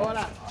 Wait.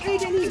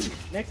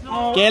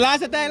 Okay,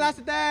 last attack. Last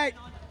attack.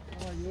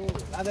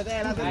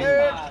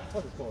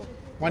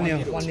 1-0.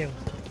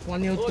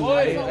 1-0 to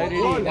White.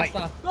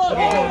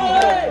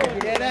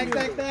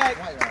 Tag.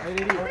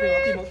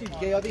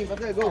 Okay, your team,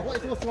 faster go. Why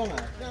so strong?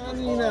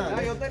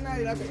 Your turn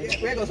now.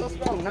 Where got so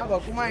strong? Now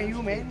got Kuma and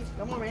you, man.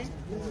 Come on, man.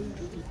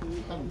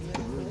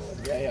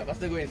 Yeah.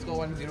 Faster go and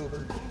score 1-0.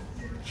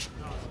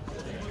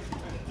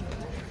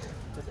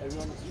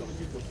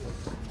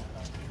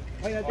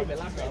 Why not take the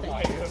last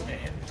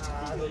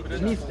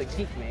attack? Missed the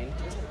kick, man.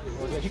 It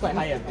was actually quite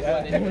high.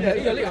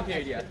 Your leg okay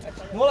already?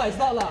 No lah, it's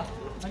not lah.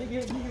 See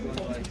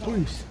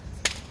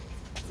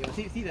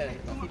the time.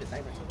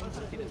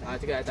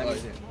 Cakap time.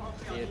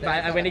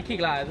 But when they kick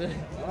lah.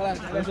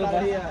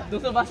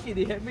 Those of basket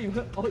they have me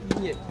all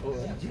idiot.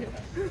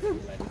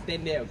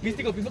 Stand there. We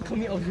still got people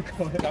coming out.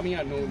 Coming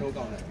out, no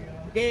count.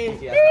 Okay.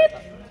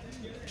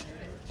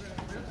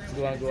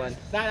 Go on.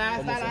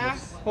 Start.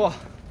 Wah.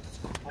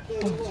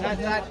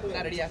 Start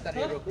already, bro.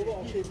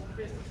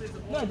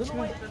 No, I don't know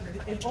why.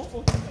 It's all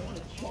for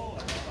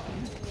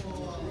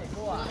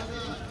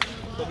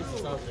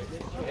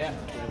Yeah.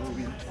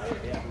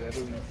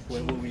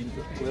 Whoever wins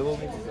is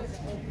us.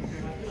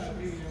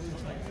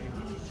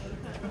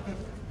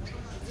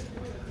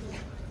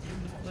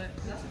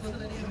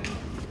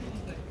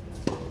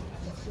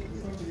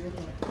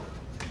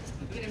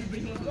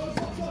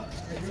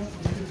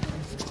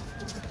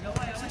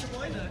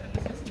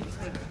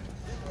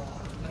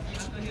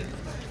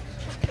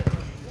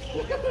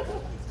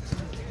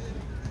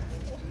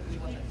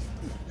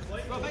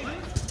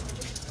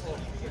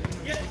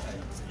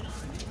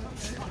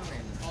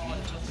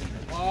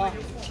 Oh,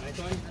 nice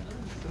one.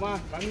 Come on,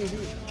 run me.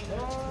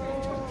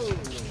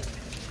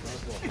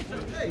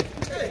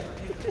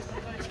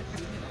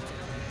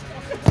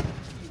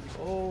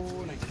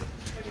 Oh, nice.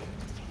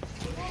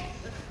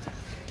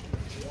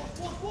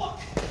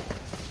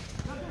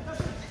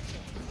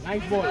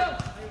 Nice ball.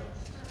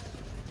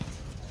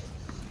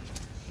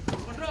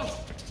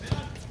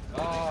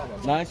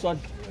 Nice one.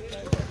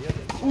 Yeah.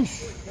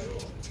 Nice.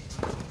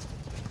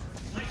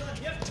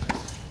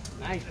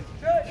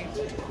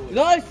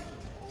 Nice!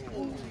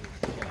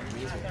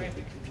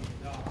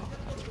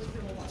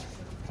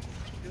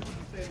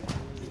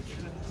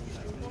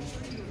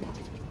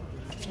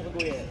 Haven't go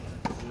yet.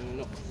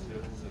 No.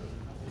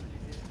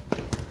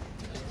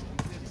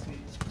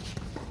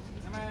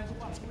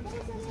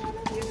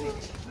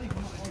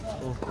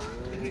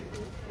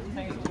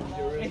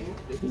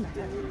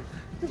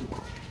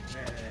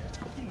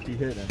 He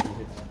heard that.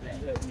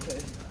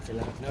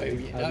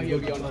 Now he'll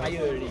be on fire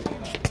already.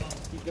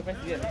 His girlfriend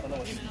still at the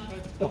corner.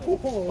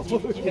 Oh,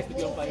 He has to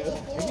be on fire.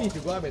 maybe he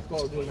should go up and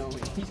score a goal now.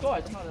 He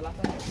scored just now the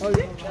last time. Oh, yeah?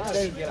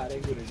 Then okay lah,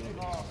 then good already.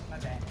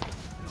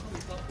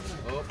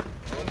 Oh.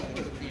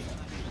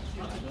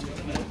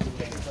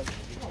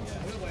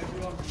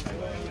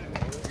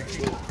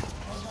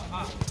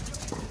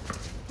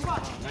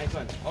 Nice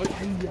one. Oh,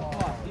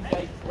 This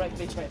guy right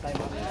place, right time.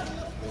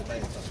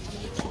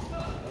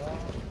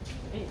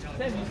 Hey,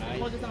 Sam, you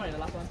scored just now in the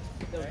last one.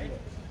 That was good.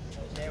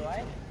 Okay,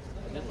 why?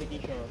 Just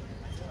making sure.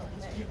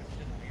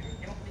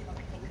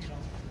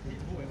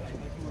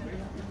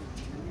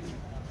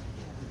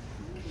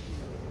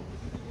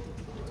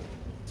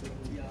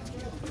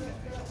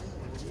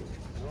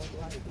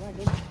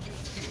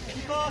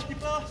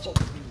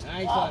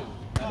 nice one.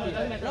 No,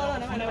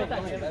 never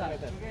touch.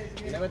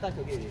 You never touch,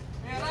 okay.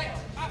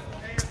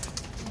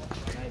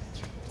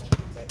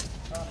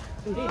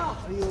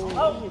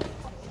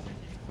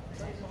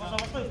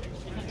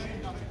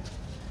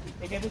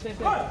 Hey, can you say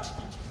Behind.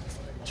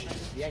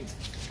 Yeah.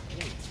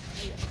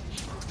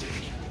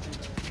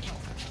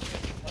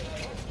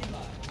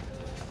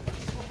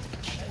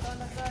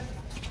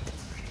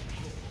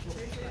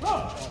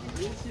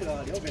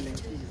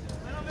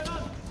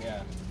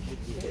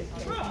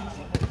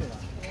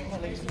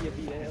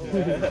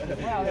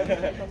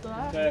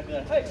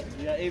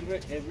 Yeah,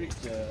 average.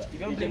 You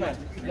don't play much.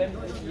 Then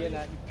Ian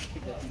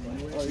pick the team.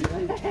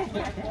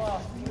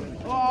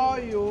 Oh,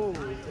 yo.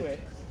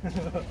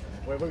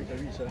 Wherever we can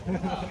reach.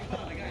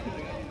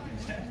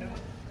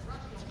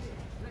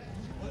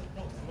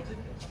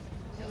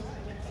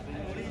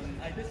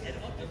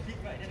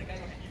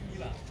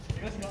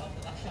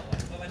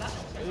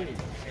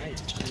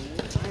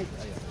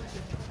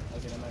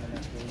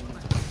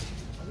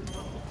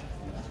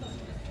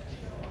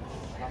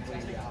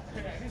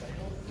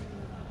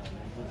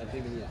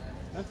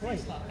 That's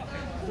right.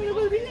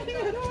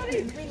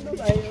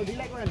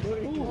 Relax one.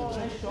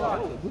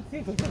 Good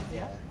save.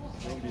 Yeah.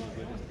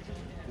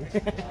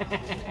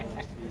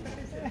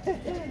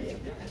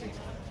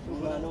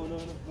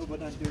 No,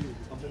 but until you.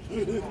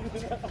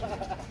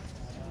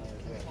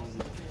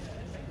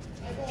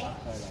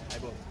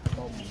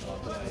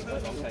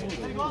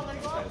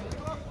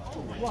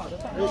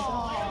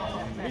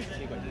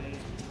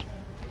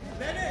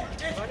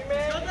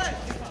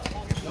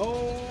 No.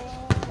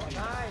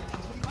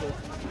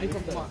 Nice.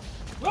 Come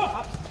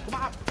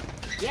up.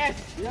 Yes.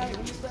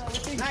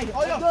 Nice.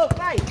 Oh, yo.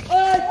 Nice.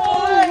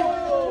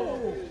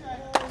 Oh!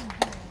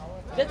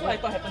 That's what I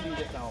thought happened to you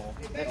just now.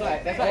 That's why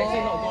I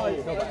said not go.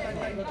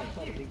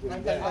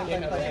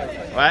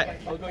 What?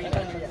 I'll go in.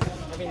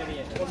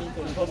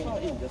 Go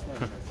in just now.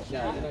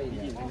 Yeah, the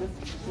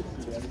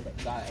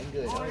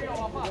angle.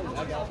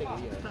 I cannot take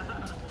it.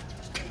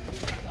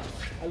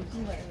 I will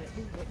see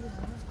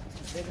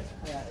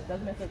yeah, it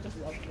doesn't matter because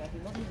it's outside.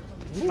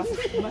 You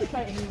must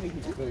try anyway.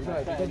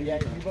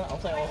 People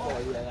outside also.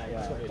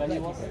 But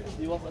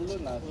he was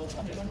alone lah. So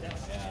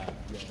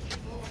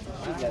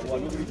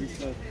one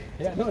business.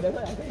 Yeah, no, that's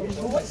why I think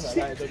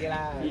it's okay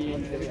lah.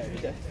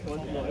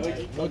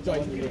 No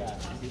choice.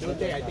 Don't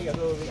think I think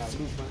also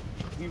lose.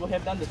 We will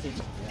have done the same.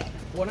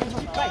 Oh, nice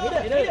one. Right,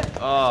 hit it.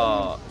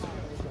 Oh.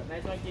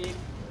 Nice one, kid.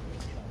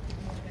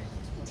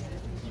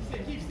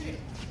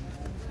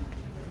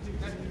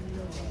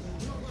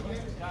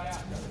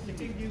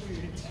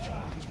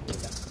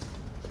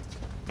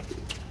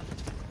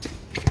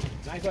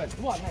 Nice one.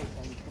 What? Nice.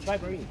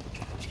 Drive Marine.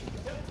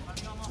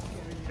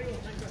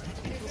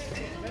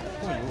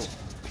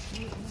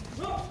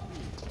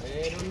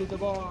 Hey, don't lose the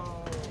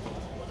ball.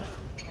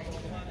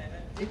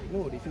 No,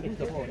 they should lose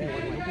the ball.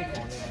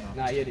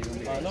 Nah, yeah, they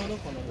don't. No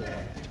corner.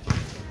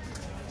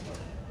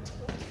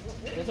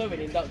 That's why when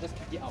in doubt, just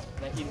kick it out.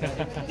 Like him, like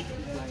this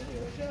line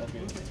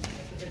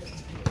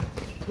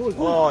here.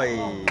 Boy.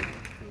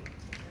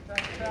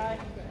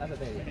 That's the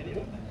thing.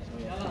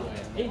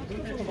 Hey,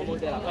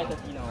 almost there,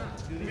 5:30 now.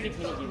 6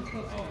 minute game.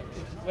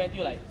 Went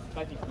until like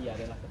 5:50,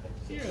 then last attack.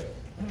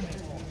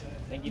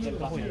 Then give them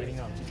class.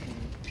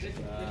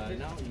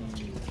 Now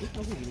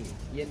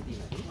Yen team.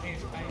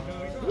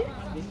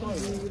 They score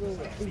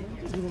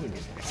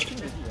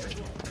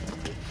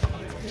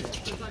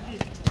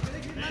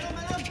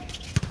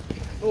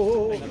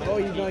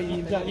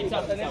he's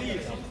up.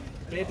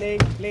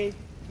 Play.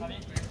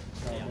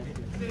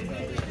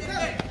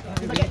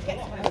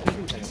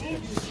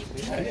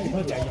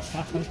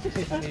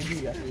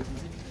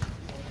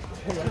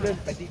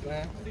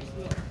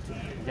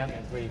 Young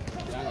and brave.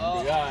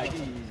 Young and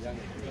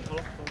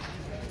brave.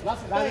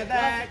 Last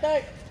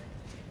attack.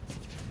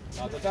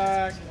 Last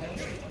attack.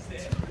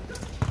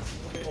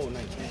 Oh,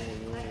 nice.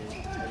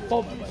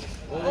 Boom.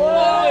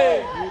 Oh!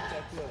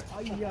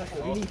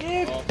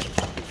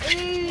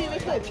 Hey,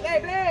 listen,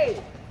 play.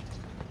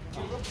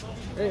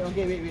 Hey,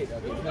 okay, wait.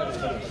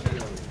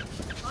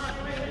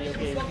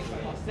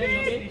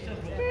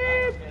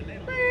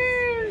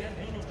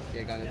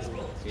 Okay, come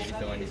on. Okay,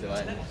 this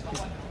one.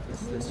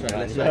 Let's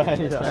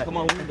try. Come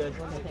on, win that.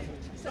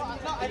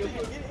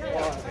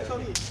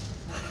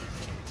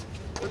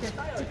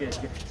 Okay.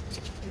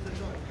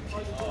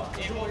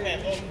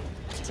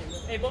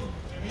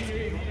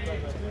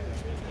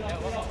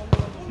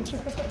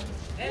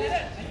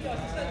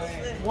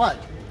 What?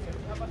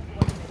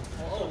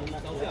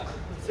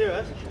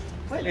 Serious?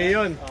 Hey,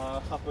 Yun.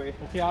 Halfway.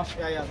 Okay,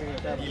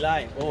 Yeah.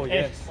 D-line. Oh,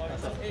 yes.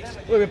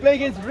 Wait, we play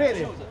against Red.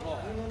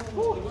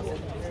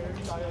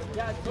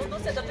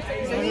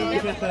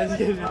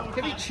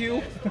 Can we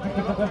chill?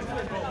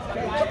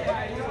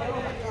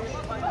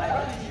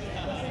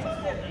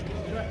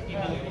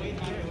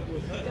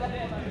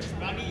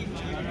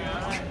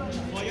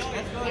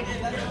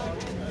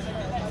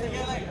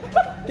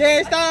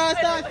 Okay, start.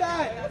 Start.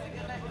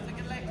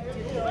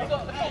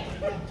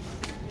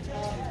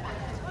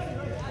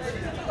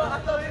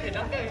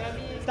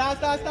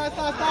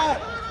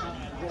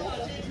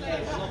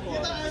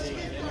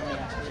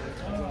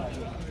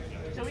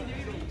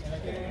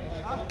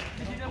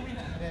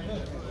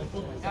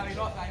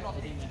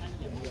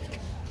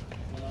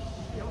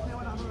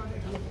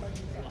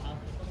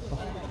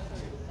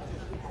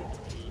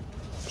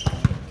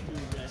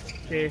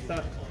 Okay,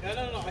 start.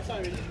 No. I saw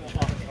already.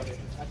 Okay.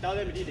 I tell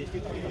them already, they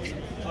still talking.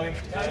 Okay.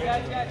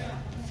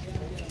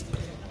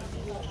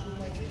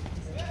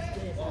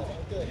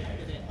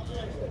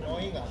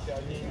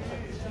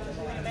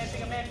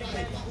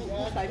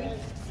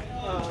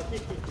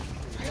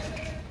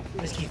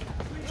 Let's keep.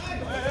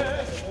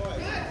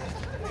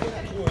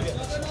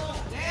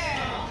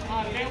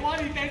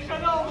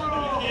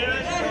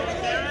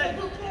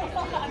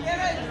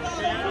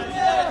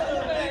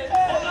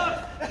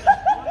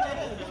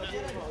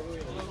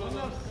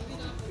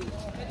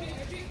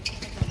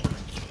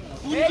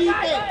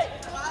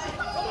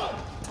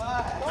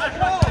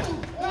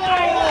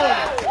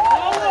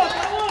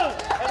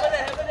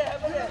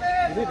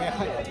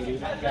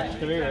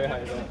 Very high.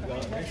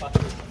 Very fast.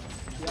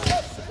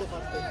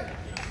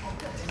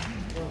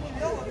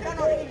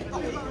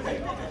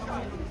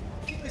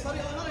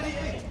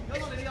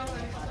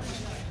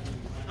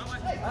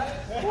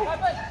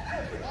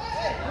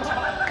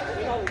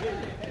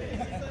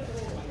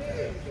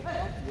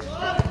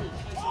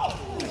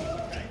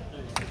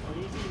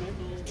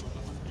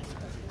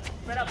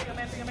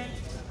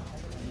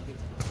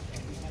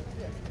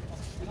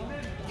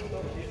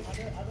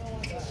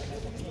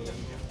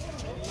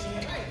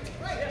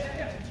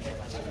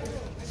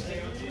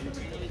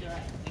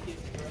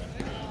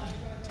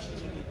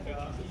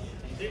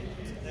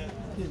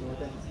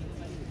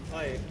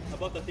 Hi,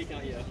 about 30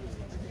 cannot eat.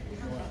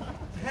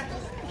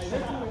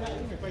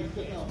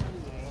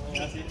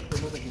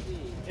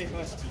 Hey,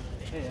 first.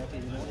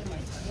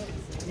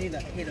 Need a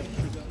head of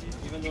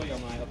Even though you're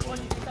my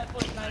opponent.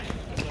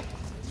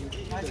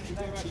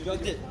 You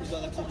got it.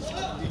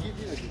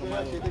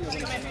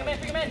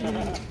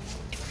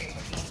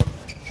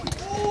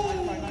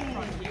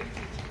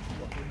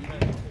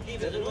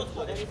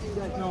 You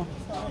got no.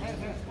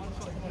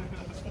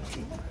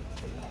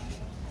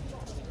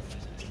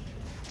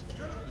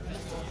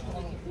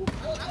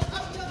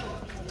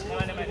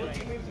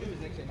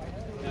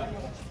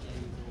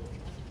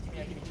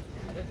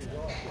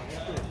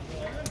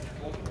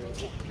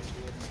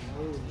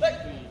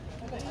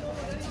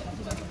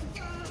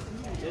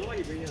 What are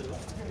you bringing here though?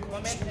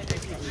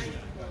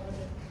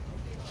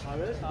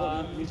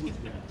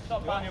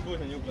 You want new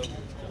boots and new gloves?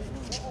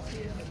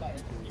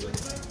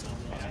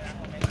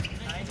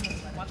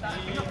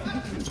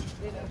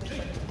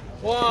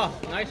 Wow,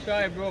 nice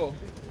try, bro.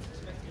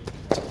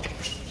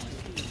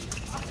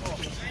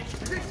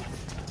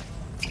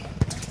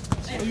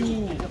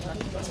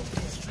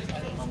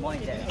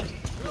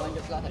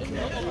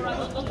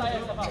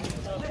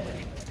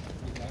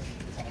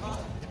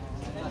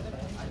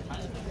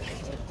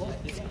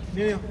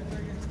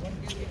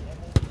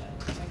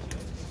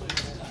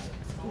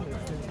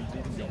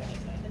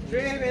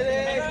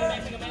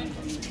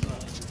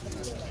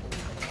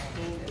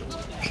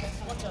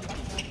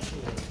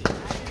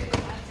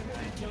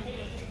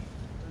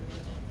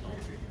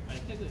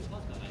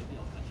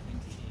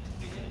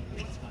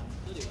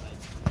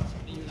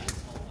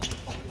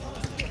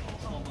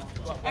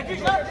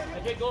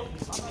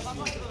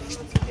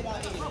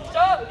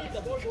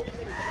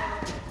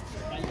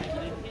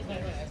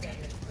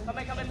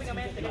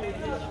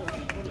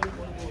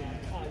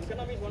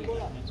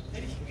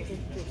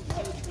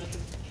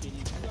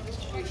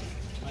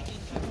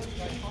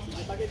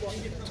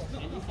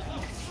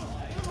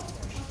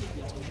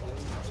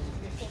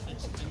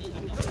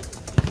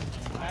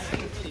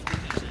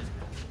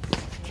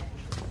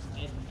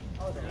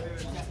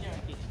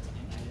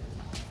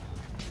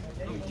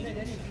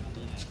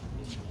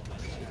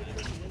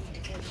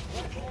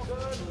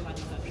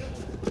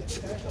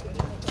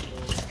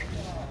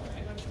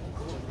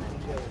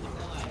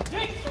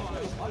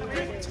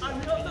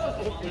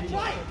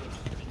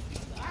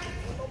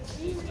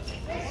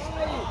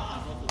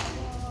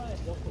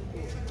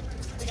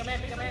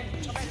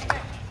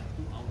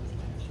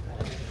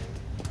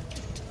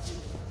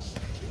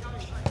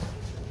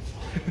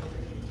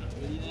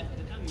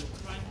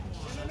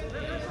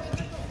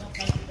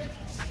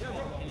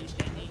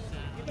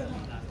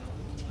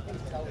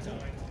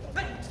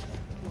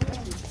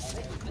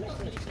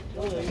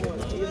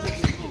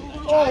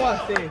 Oh,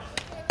 what save.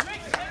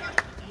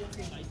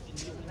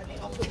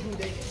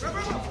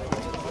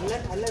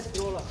 Unless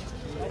throw lah.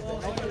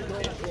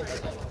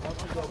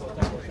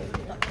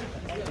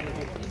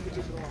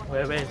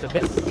 Where is the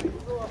best?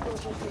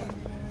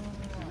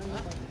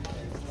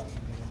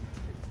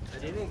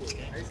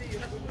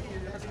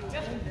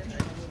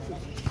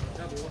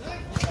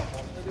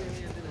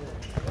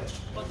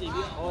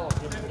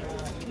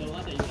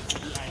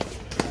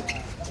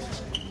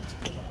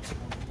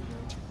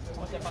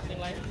 What's the passing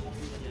line?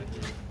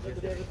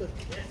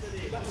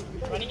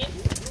 Running in.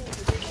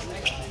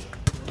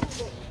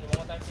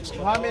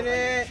 1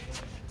 minute.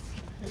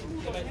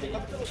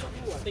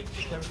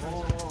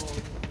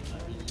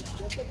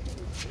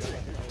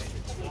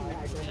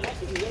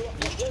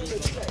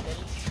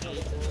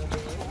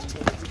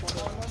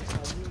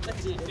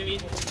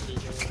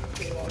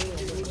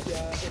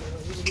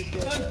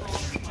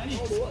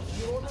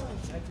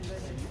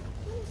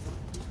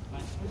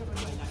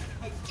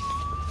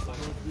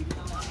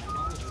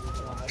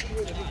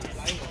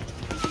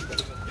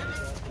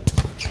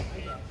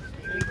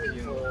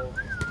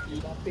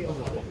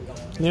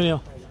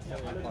 Nil.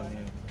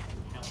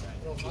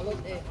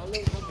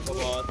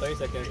 About 30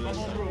 seconds left.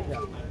 I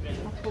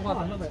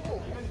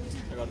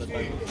got the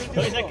time.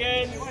 30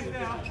 seconds.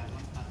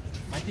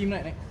 My team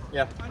right?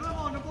 Yeah.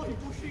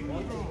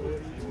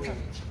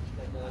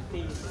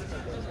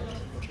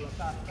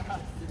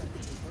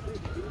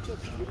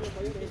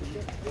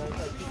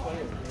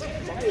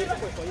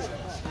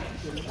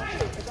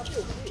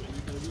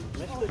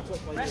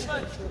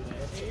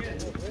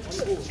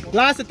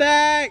 Last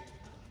attack.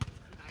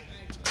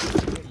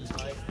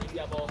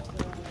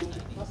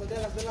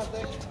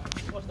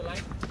 What's the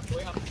line?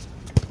 Going up.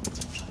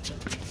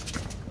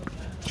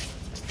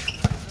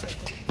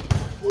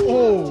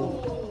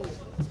 Oh.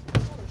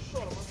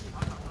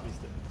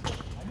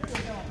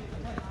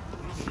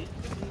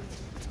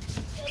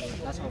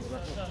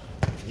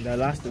 The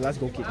last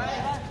goal kick.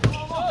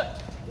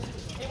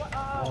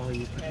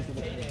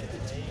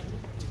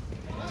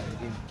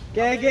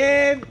 Okay,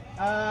 game.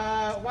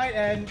 White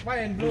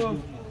and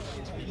blue.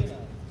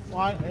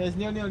 One is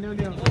nil.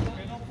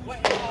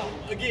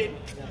 Again.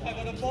 I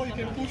got the ball, you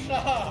can push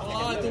up.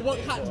 Oh, to work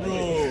hard,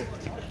 bro.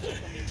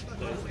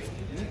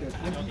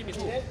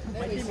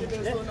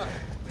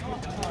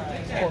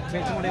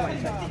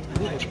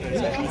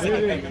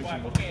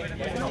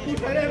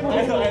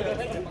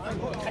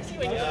 I see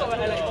when you stop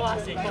and I like, oh,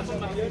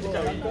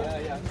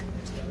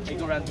 hey,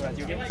 go run,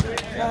 you okay?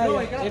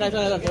 Sorry.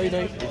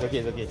 It's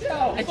okay.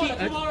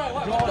 Actually,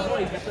 draw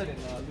is better than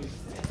lose.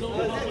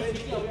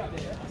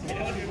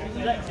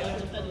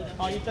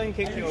 Oh, you turn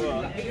kick you.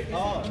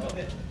 Oh.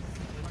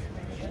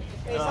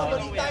 Hey,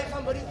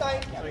 somebody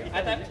time.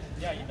 I time?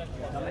 Yeah, you time.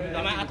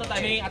 Am I after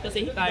timing? After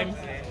saying time?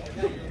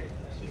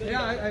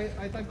 Yeah,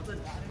 I time.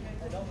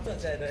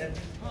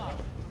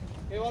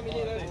 Hey, 1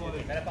 minute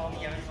left. Better follow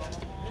me.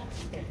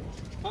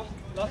 Huh?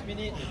 Last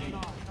minute.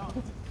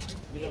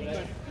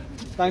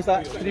 Time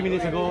start 3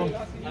 minutes ago.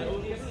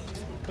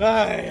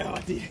 Ay,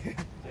 mati.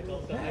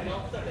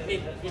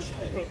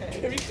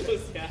 Very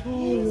close, yeah.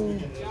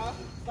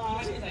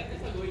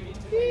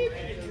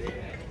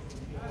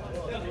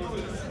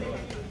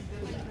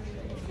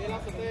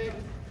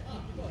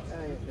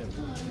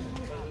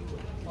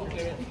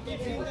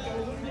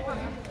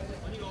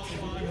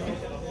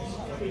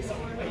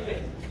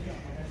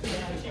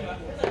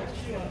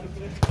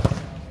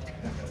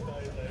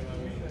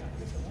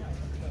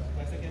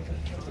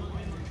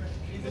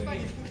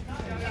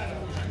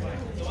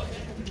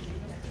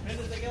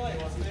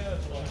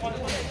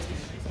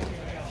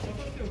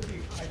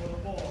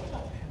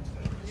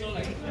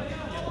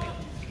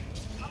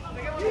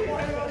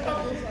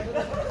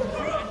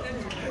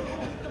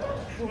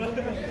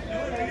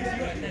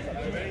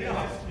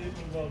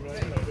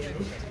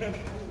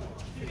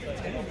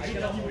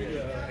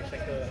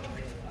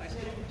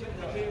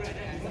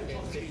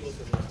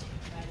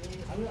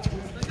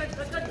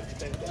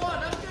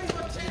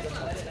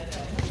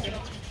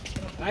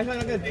 Nice one,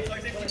 good.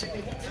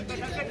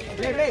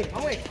 Play,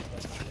 away.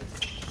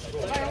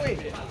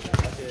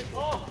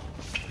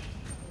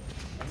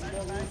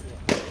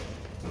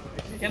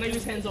 Can I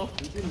use hands off?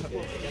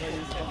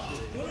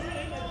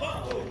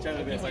 Yeah,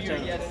 the next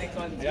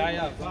one.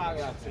 Yeah, fuck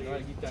lah.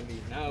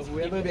 Now,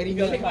 whoever very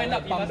good, take mine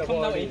up, you must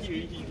come down and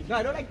hit. No,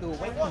 I don't like to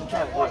wait on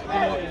top.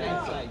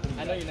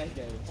 I know you're nice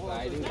guy.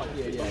 I do fuck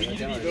here. We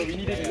need it, bro. We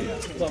need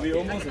it. So we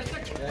almost.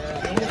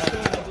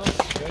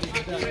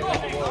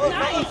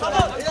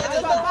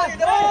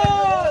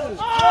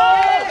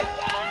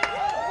 Nice!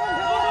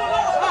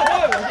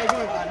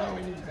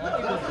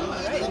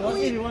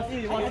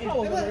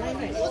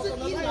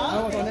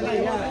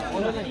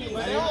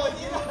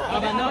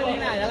 But now in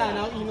lah,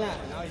 now in lah.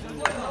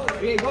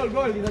 Okay,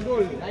 goal, it's a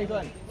goal. Nice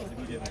one.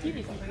 Keep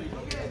it.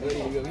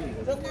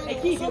 Hey,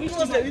 keep it. Which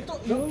team?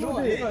 No.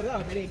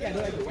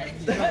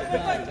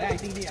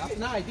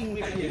 I think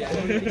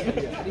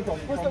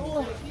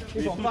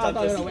from far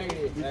down the way.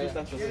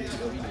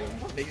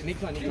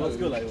 Next one. It was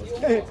good, like it was.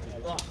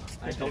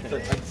 I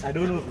counted. I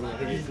don't know, bro. I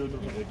really don't know.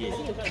 Okay.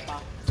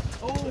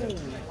 I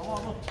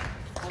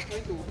was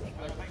trying to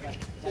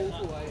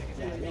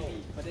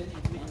but then it's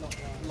really not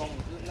long.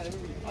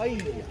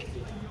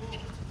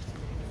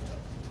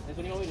 There's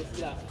only one way to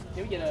see lah.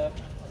 Can we get a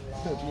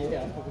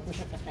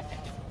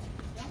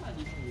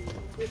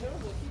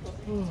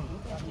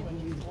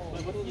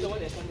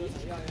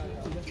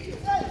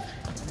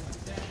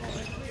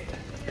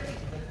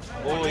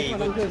Oh, he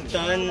could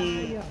turn.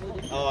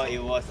 Oh,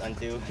 it was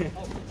until.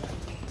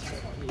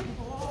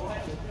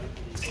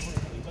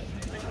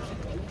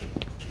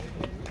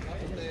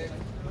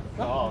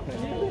 Oh.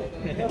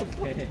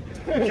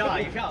 You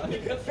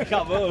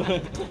shout, bro.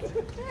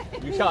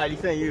 You shout, I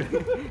listen to you.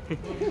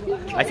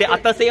 I say,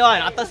 Arthur say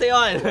one. Arthur say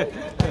one.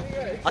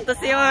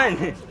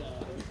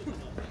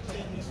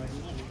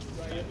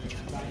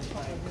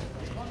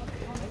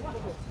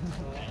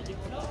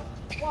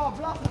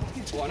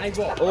 oh, nice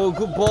ball. Oh,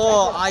 good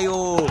ball,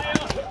 Ayo.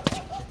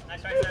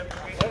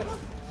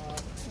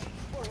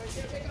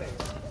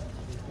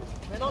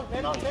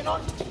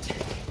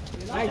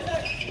 Nice.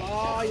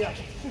 Oh, yeah.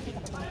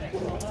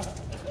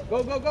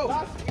 Go.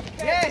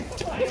 Yes.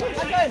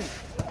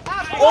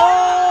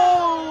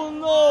 Oh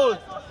no!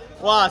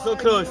 Wow, so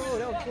close.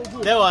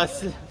 That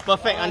was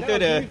perfect until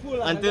the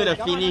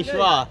finish.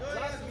 Wow.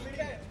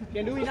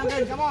 Can do it,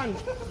 Duncan. Come on.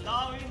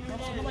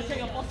 Come on, check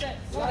your pocket.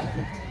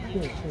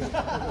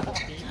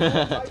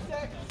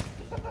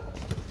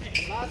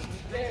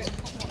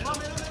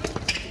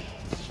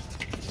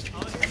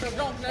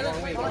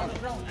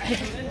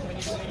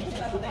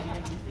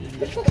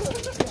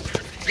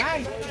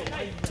 Nice.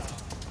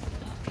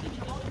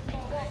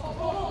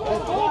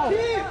 Oh,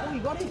 he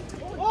got it.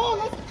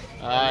 Oh,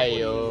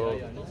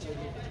 Ayo.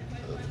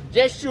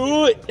 Just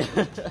shoot.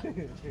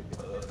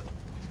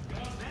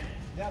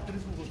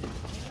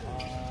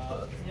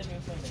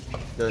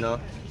 Don't know.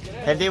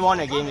 Have they won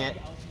a game yet?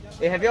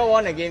 Hey, have you all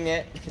won a game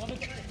yet?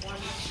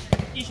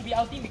 It should be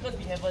our team because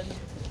we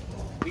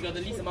got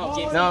the least amount of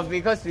games. No,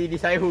 because we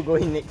decide who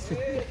going next.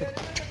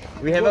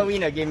 We haven't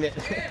win a game yet.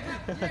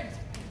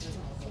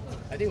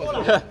 I think it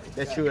was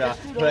That's true lah.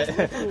 But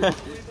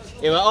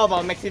it was all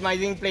about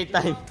maximizing play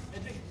time.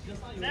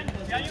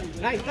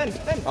 nice.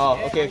 10. Oh,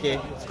 okay.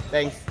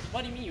 Thanks.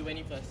 What do you mean you went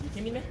in first? You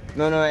came in there?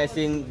 No, as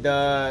in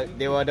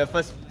they were the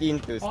first team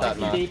to start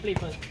lah. They played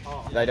first.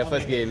 Like the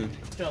first game.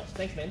 Sure,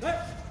 thanks man.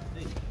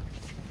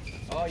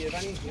 Oh, you're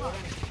running.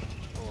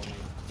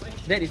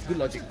 That is good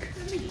logic.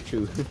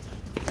 True.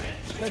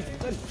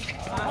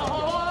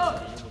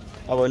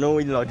 Our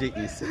no-win logic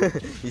is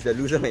a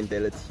loser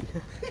mentality.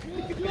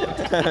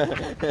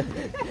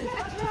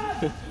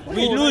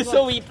 We lose,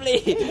 so we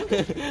play.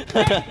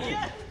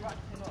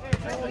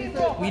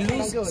 We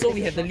lose, so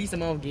we have the least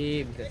amount of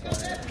games. That's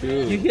why.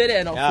 True. You hear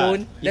that on our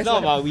phone? It's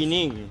not about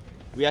winning.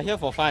 We are here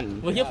for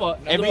fun. We're here for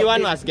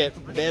everyone must get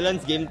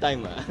balanced game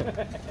time.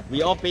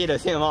 We all pay the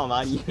same amount of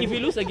money. If we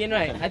lose again,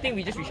 right? I think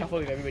we just reshuffle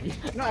with everybody.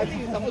 No, I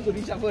think it's supposed to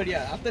reshuffle already.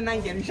 After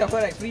 9 can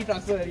reshuffle like free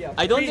transfer already.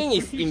 I don't think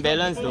it's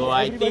imbalanced though.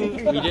 I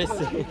think we just.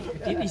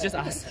 It's just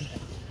us.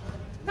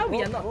 No,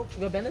 we are not.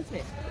 We're balanced,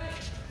 mate.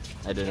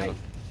 I don't know.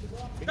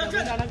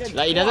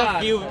 Like it doesn't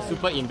feel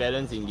super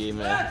imbalanced in game.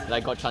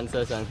 Like got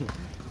chances and.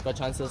 Got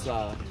chances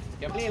lah.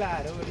 Can play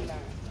lah, don't worry lah.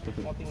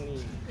 More thing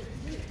only.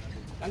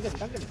 Duncan.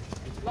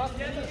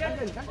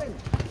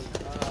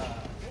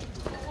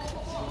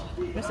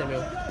 Where's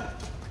Samuel?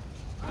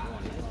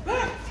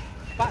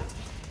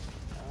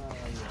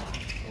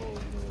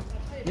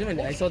 You know when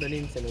I saw the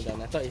name Samuel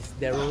Gunn, I thought it's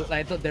Daryl.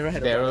 I thought Daryl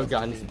had Daryl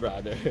Gunn's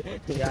brother.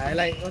 Yeah, I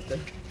like what the.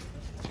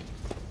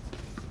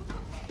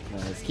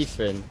 It's Keith's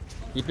friend.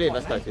 He played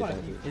with us quite a few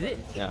times. Is it?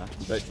 Yeah,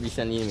 but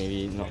recently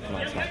maybe not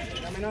much.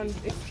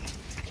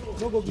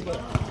 No goalkeeper.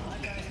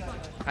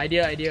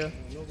 Idea.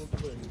 No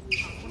goalkeeper.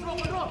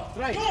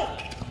 Right.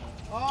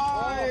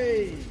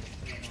 Oi.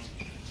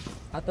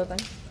 After time?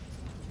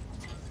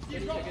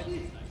 20?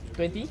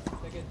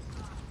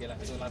 Okay lah,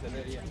 so last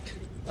already.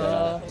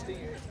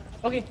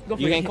 Okay, go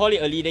for You it. can call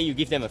it early, then you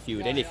give them a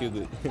few, then they feel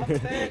good.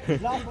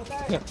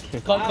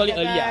 Call it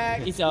early.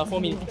 It's 4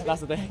 minutes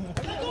last attack.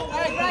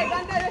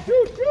 Right,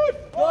 shoot!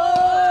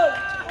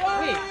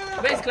 Wait,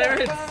 where's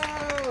Clarence?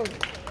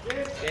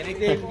 Okay,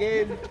 next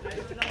game.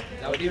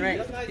 Now we right?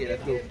 Okay,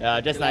 let's go.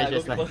 Yeah, just nice.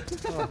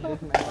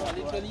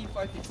 Literally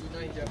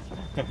 5:59 jam.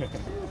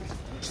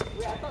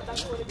 Wait, I thought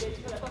Duncan was there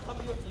because I thought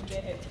somebody was in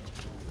there.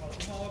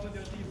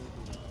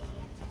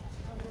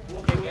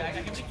 Okay, I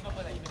can pick him up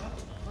like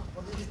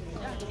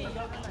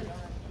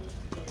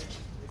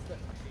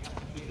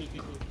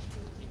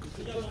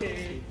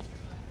Okay.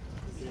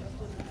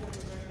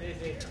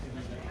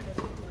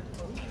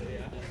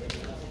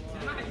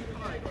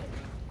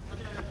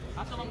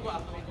 After one go.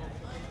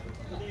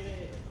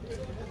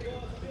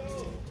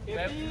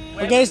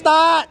 Okay,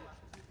 start!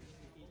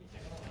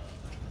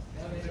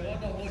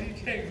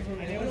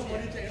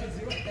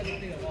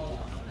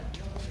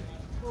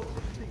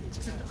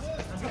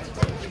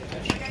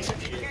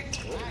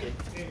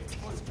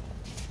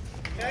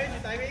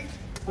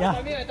 Yeah.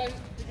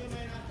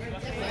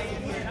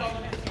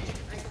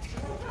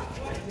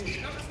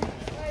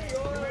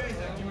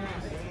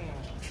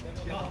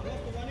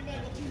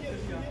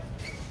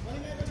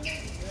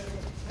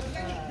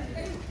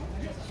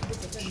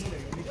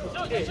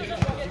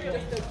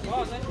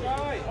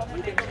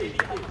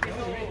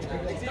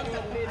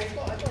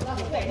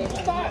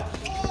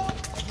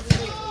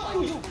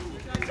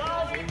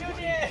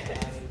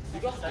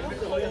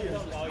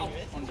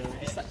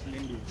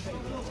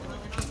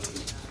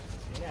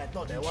 I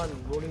thought that one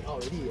rolling out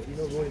already. You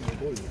know, rolling the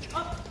goal.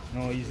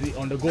 No, he's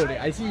on the goal.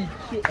 I see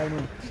shoot. I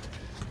know.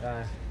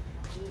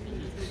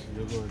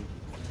 The goal.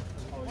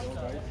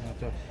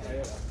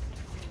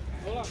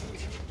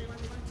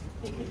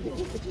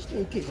 It's just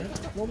okay, man.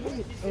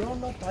 Normally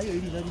around now tired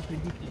already,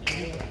 20.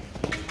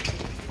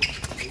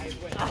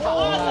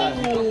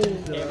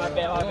 Okay, my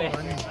bad.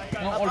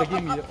 Now all the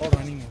game is all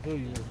running, so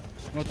you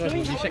no choice to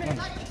recheck one.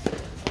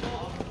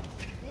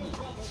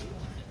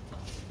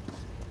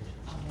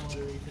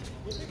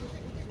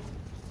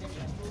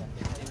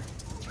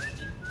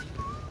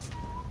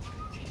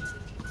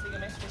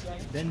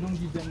 Then don't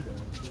give them the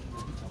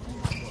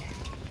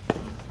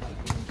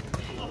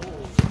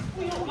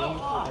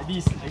at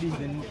least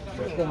then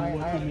the form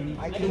more 2 minutes.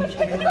 I think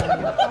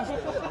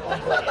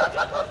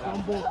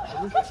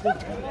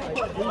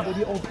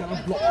everybody all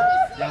cannot block.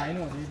 Yeah, I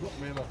know, they block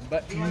very well.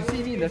 But you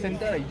see me in the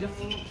center, you just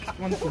cut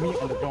one to me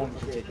on the ground.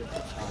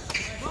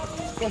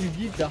 Because you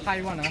give the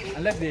high one,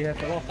 unless they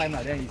have a lot of time,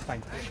 then it's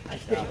fine.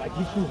 Yeah, but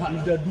give too hard.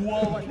 If the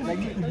dual one, like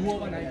the dual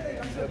one,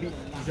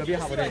 it's a bit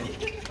hard for them.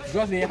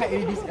 Because they have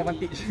this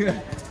advantage.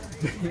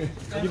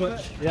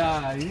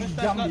 Yeah, you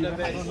jump, you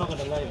not on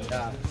the line.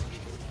 Yeah.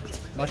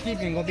 But keep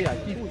can compete,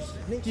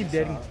 keep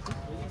daring.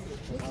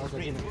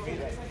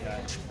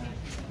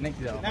 Next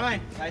is Never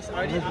mind, guys,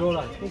 already. I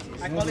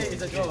call it,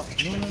 it's a draw. No.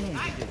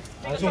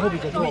 I also hope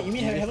it's a draw. You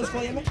mean haven't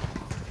scored yet, man?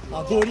 Go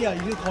already, you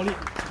didn't call it.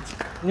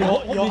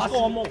 Your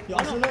Arsenal,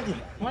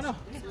 Why not?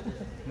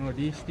 No,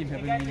 this team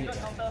haven't win it.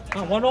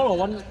 1-1 or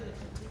 1?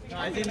 No,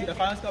 I think the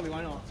final score will be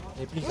 1-0.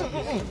 Hey, please.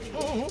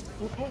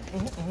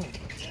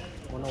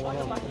 1-1.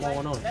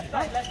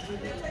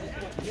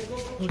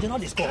 No, just now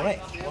they score, right?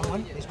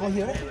 1-1. They score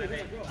here, right?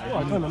 I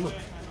can't remember.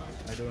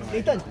 I don't know.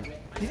 Nathan,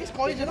 did they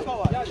score it just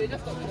now? Yeah, they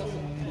just scored.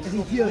 As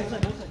in here.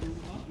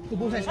 So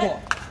both sides score.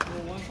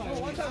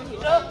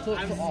 So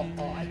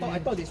I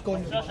thought they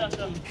scored. They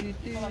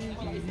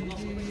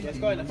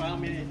score in the final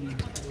minute.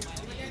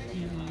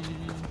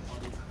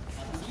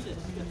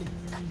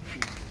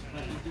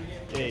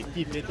 Hey,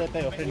 Keith, later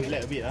tell your friend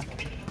relax a bit.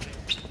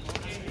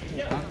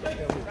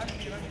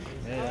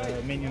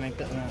 Man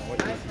United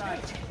what is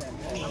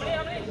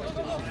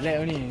relax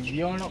only.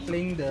 We are not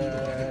playing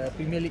the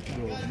Premier League,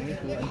 bro. No need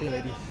to until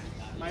like this.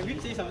 My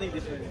read say something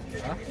different.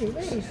 Huh?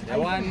 I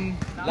want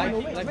life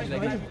is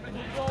like this.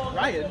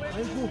 Ryan?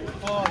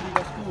 Oh, he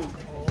was cool.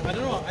 I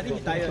don't know, I think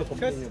he's tired.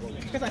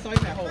 Because I saw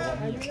him at home.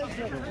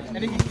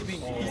 And then he's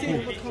sleeping.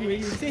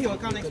 He said he will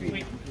come next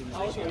week.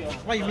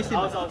 Why you miss him?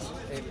 I'll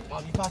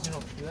be fast, you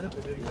know.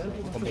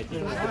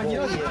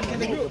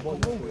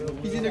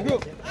 He's in the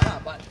group. Yeah,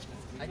 but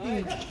I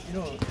think,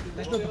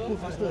 better to pull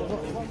faster, not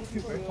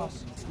feel very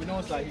fast.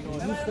 It's like,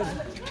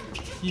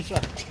 Keith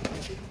lah.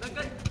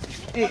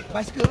 Hey,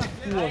 bicycle lah.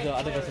 Who was the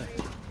other person?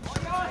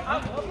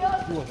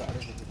 Who was the other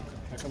person?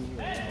 I can't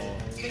remember.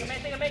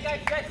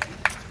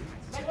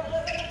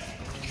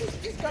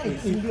 This guy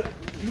is Indian.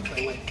 Looks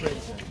like my friend.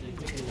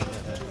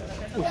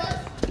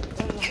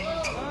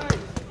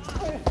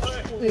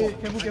 Hey,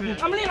 careful.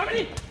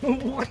 Amali!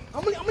 What?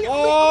 Amali!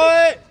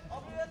 Oi!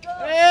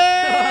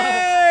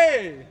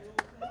 Hey!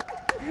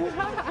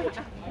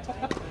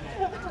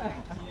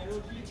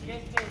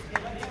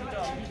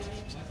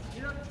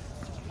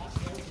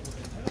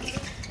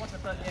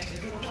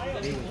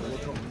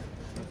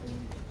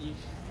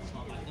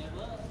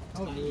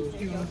 How do you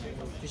still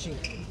fishing?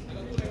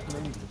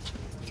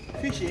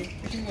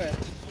 Fishing where?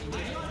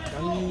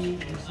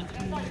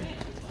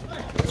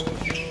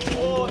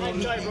 Oh,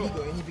 enjoy, bro.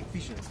 Got any big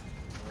fish?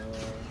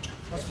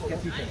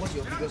 What's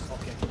your biggest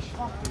catfish?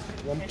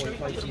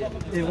 1.5 cm.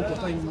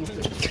 1.5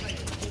 meters.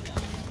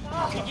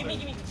 Give me.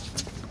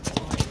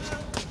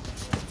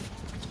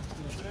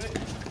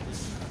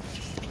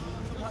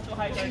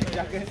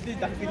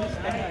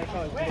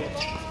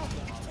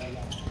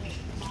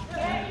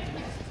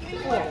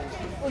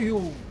 Oh, you.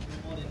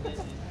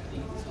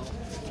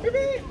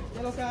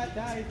 Yellow card,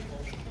 dive.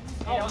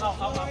 You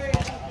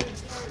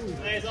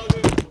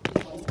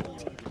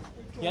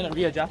want to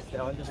readjust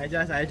that one?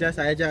 I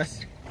adjust.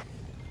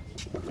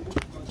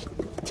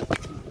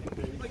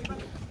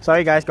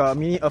 Sorry guys, got a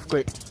mini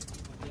earthquake.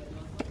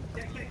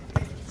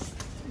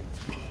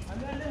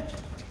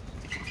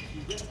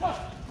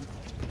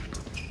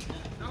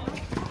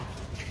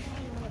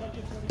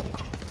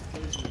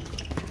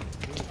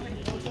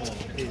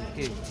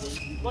 Okay.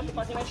 What's the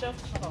passing measure?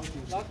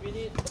 Last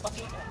minute, the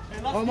passing.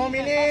 1 more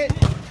minute.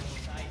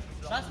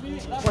 Last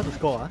minute, last What's the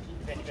score? Huh?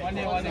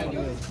 1-0.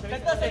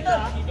 Center.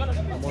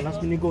 Come on,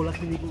 last minute goal,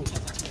 last minute goal.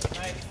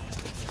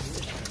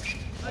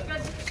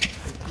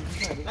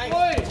 Nice.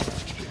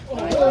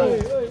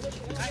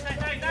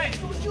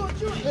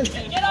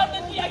 Get out the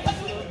tee, I can't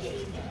do it.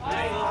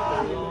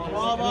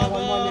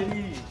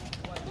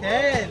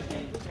 Can.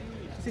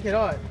 See,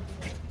 cannot.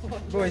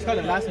 Bro, it's called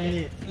the last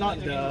minute, not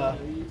the.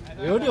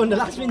 We're already on the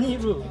last minute,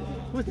 bro.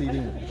 Who's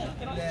leading?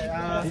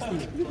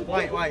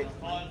 White.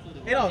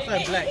 No,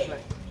 sorry, black.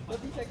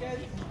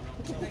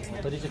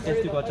 30 seconds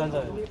still got chance.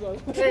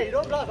 Hey,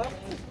 don't bluff, huh?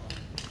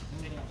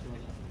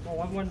 Oh,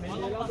 1-1 man.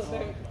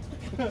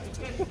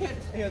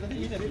 Hey, I think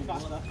he's a bit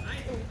faster.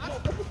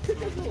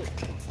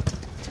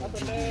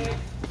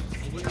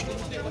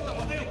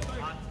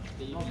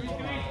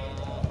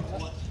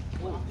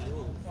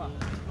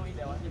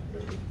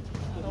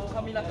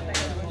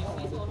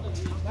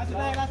 Last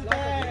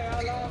attack.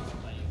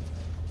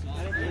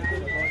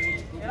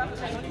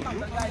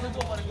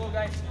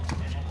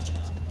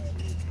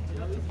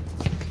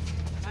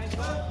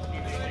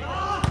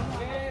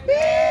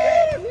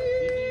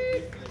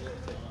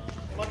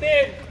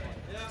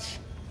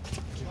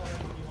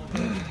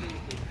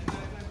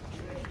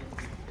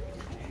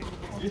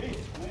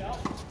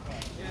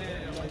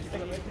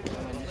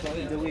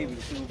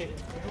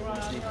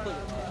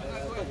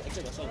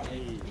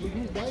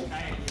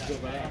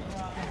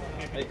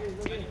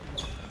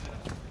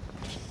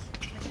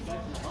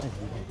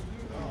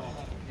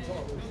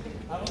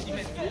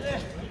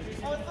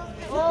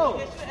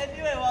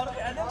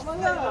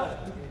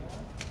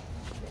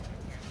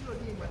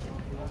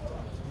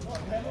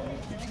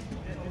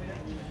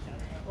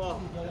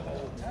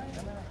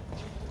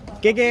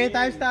 Okay,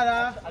 time start.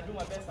 I do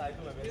my best.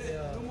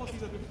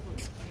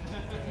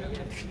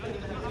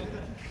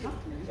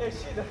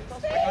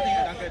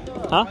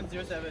 Huh?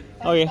 107.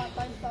 Okay.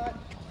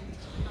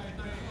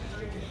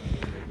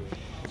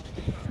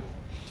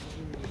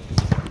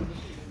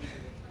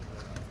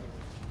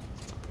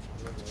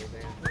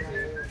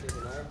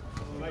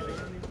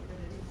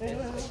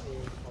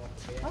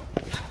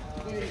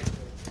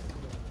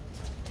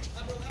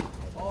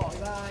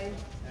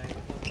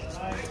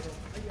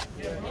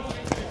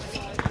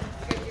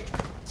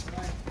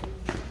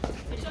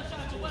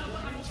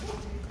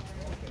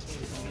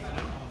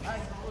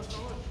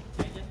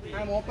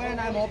 I'm open.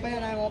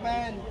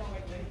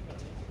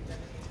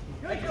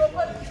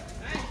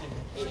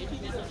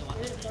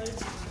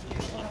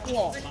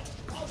 Whoa.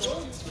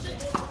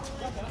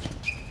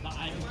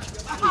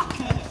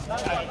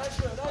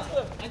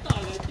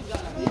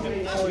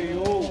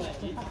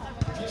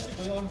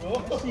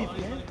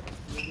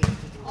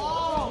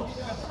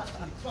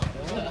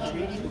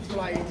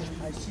 Fly.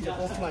 I see the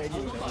ball fly.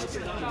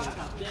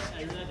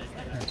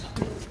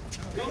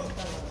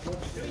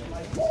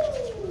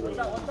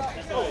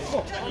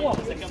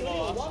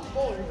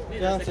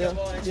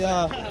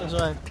 Yeah, that's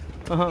right.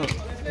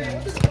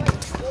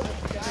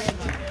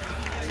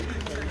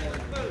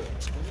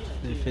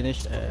 They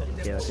finished at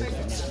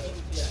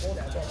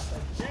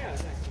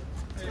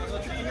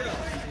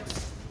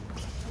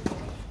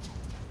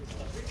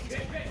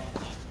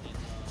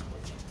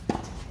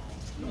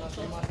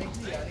I think.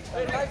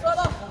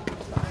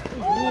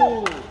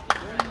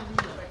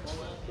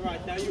 I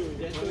tell you,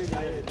 just so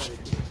tired.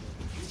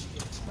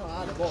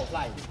 The ball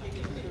fly.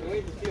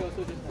 Wait to see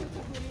also this.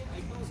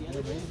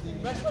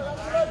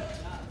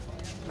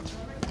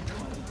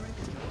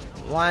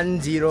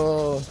 1-0.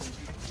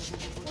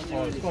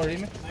 Oh, score already,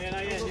 man?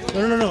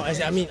 No. I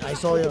mean, I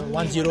saw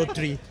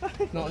 1-0-3.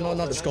 No,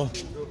 not the score.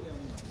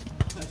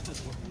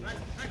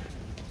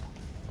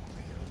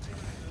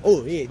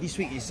 Oh, yeah, this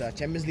week is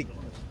Champions League.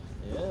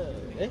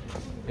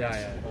 Yeah.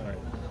 Right.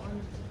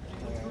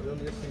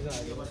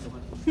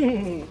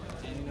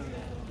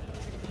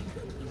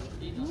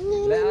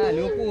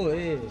 Liverpool,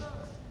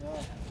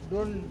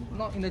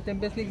 not in the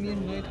Champions League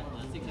means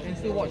can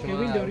still watch. Can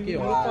win the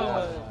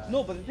Europa.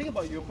 No, but the thing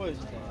about Europa is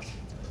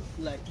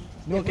like.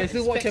 No, can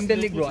still watch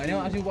Champions League, bro. I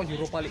never ask you watch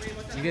Europa League.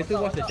 You can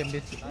still watch the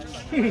Champions League.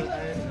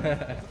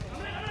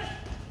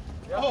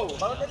 I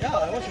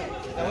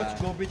watch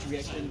Gobridge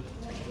reaction.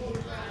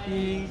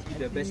 He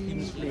the best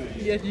team play.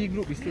 PSG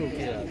group is still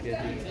okay lah.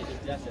 PSG.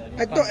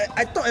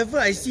 I thought at first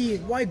I see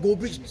why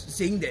Gobridge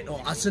saying that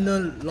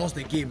Arsenal lost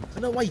the game. I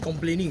don't know why he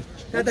complaining.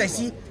 Then I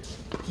see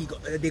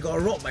they got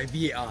robbed by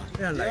VAR.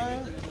 Then I'm like,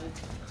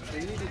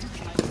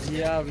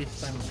 Yeah, with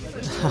time.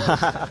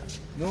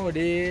 No,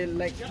 they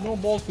like no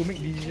balls to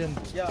make decisions.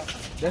 Yeah.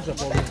 That's the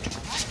problem.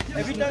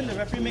 Every time the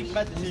referee makes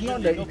bad decisions, It's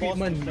not the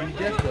equipment, it's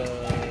just the.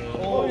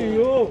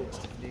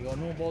 They got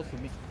no balls to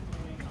make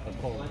a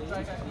call.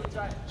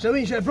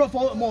 Sherwin, you should have brought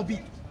forward more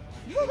beat.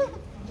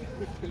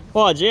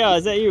 Oh, JR,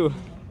 is that you?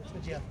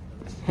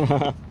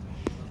 the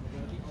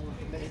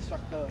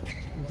instructor.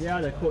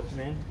 Yeah, the coach,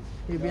 man.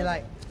 He'll be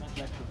like,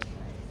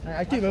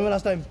 I still remember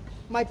last time.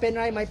 My pen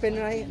right.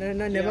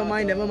 No, never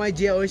mind.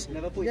 Jay always.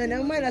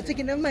 Never mind. It's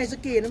okay.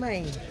 Never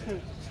mind.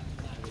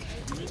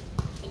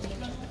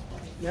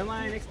 Never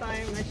mind, next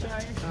time, nice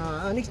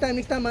try. Next time,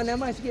 never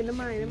mind, sikit, never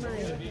mind.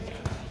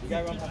 You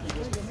gotta run past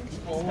people.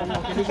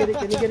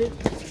 Can you get it?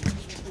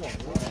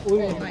 Oh,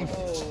 nice.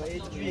 Oh,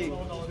 it's big.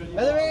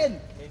 Veteran!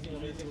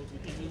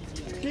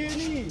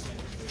 Tierney!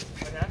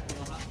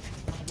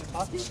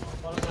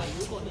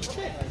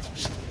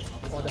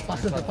 Oh, the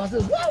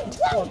passes.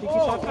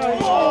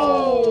 Wow!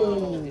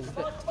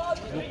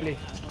 Good play.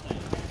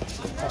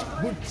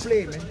 Good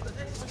play, man.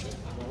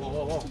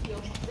 Oh!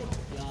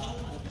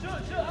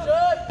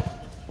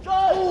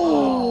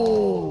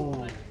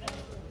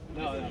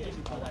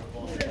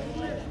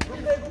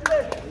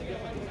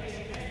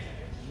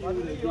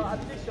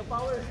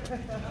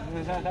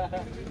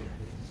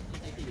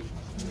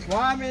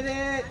 One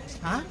minute.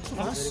 Huh? So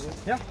fast?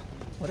 Yeah.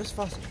 Oh, that's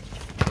fast.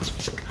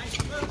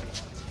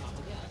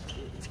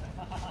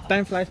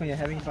 Time flies when you're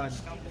having fun.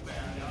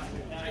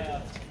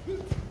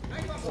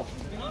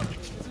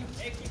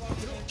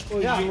 Oh,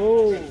 yeah.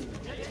 Yo.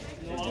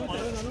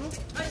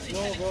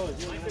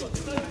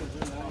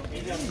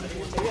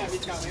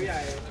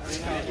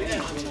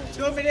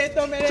 Two minutes.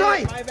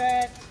 Try. My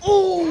bad.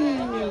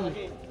 Oh!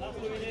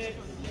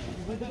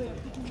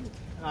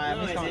 I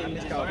miscount.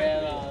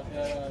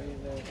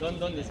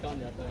 Don't discount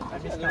the other. I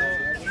miscount.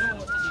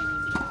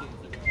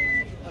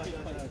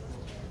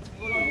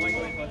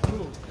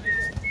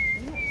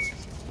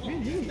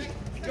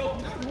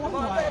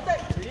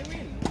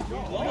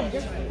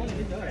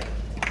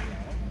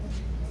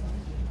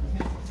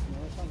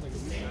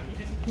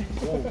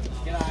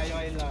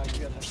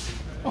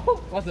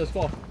 What's the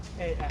score?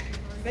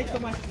 Thanks so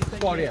much.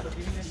 Score here.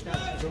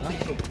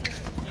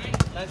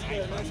 That's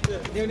good.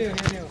 Nil.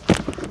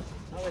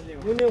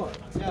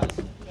 Yeah.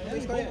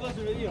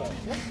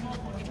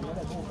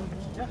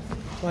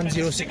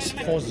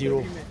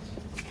 106-40.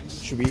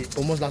 Should be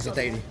almost last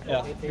attack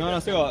already. Yeah. No,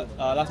 still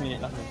got last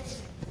minute.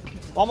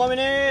 1 more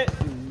minute.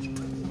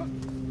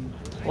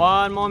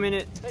 1 more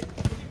minute.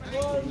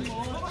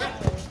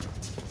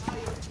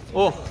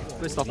 Oh,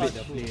 please stop it.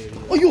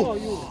 Oh, you!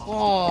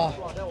 Oh.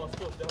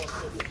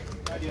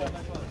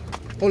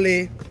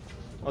 Ole.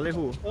 Ole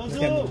who?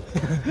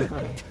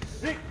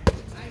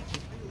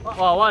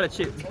 Wow, what a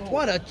chip.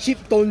 What a cheap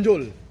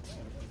tonjol.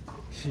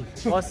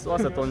 What's a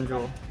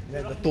tonjo?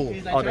 The toe.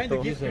 Oh, the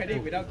toe.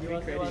 Credit without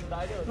giving credit.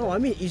 No, I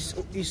mean, it's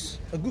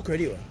a good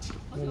credit.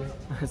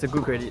 It's a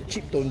good credit.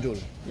 Cheap tonjol.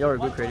 You're a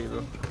good credit,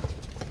 bro.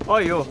 Oh,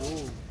 yo.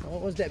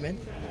 What's that, man?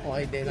 Oh,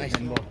 they're nice.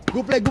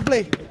 Good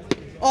play.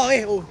 Oh,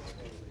 hey, oh.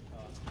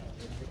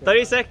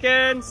 30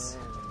 seconds.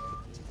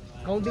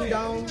 Counting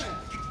down.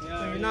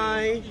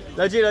 29.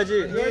 Legit.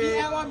 You only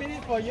have 1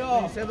 minute for you.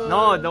 27.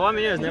 No, the 1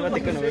 minute is never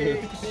taken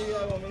away.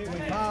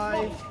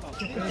 25.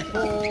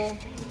 24.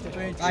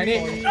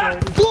 23.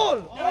 Goal!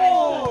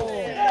 Oh!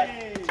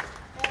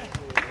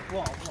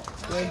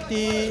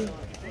 20.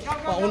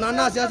 Oh,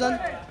 Onana, Siasan.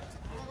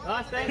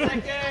 Last 10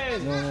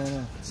 seconds.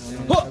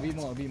 No. A bit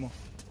more.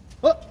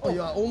 Oh,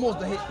 you are almost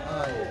the head.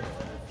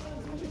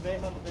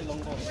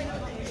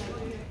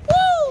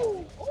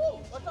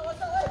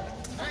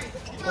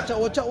 Watch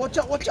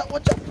out.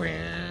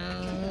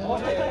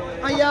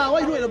 Ayah, why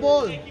you doing the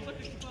ball?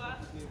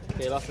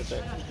 Okay, last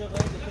attack.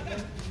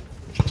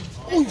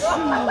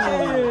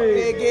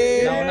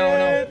 Again.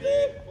 Now.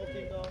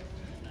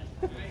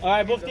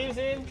 Alright, both teams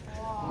in.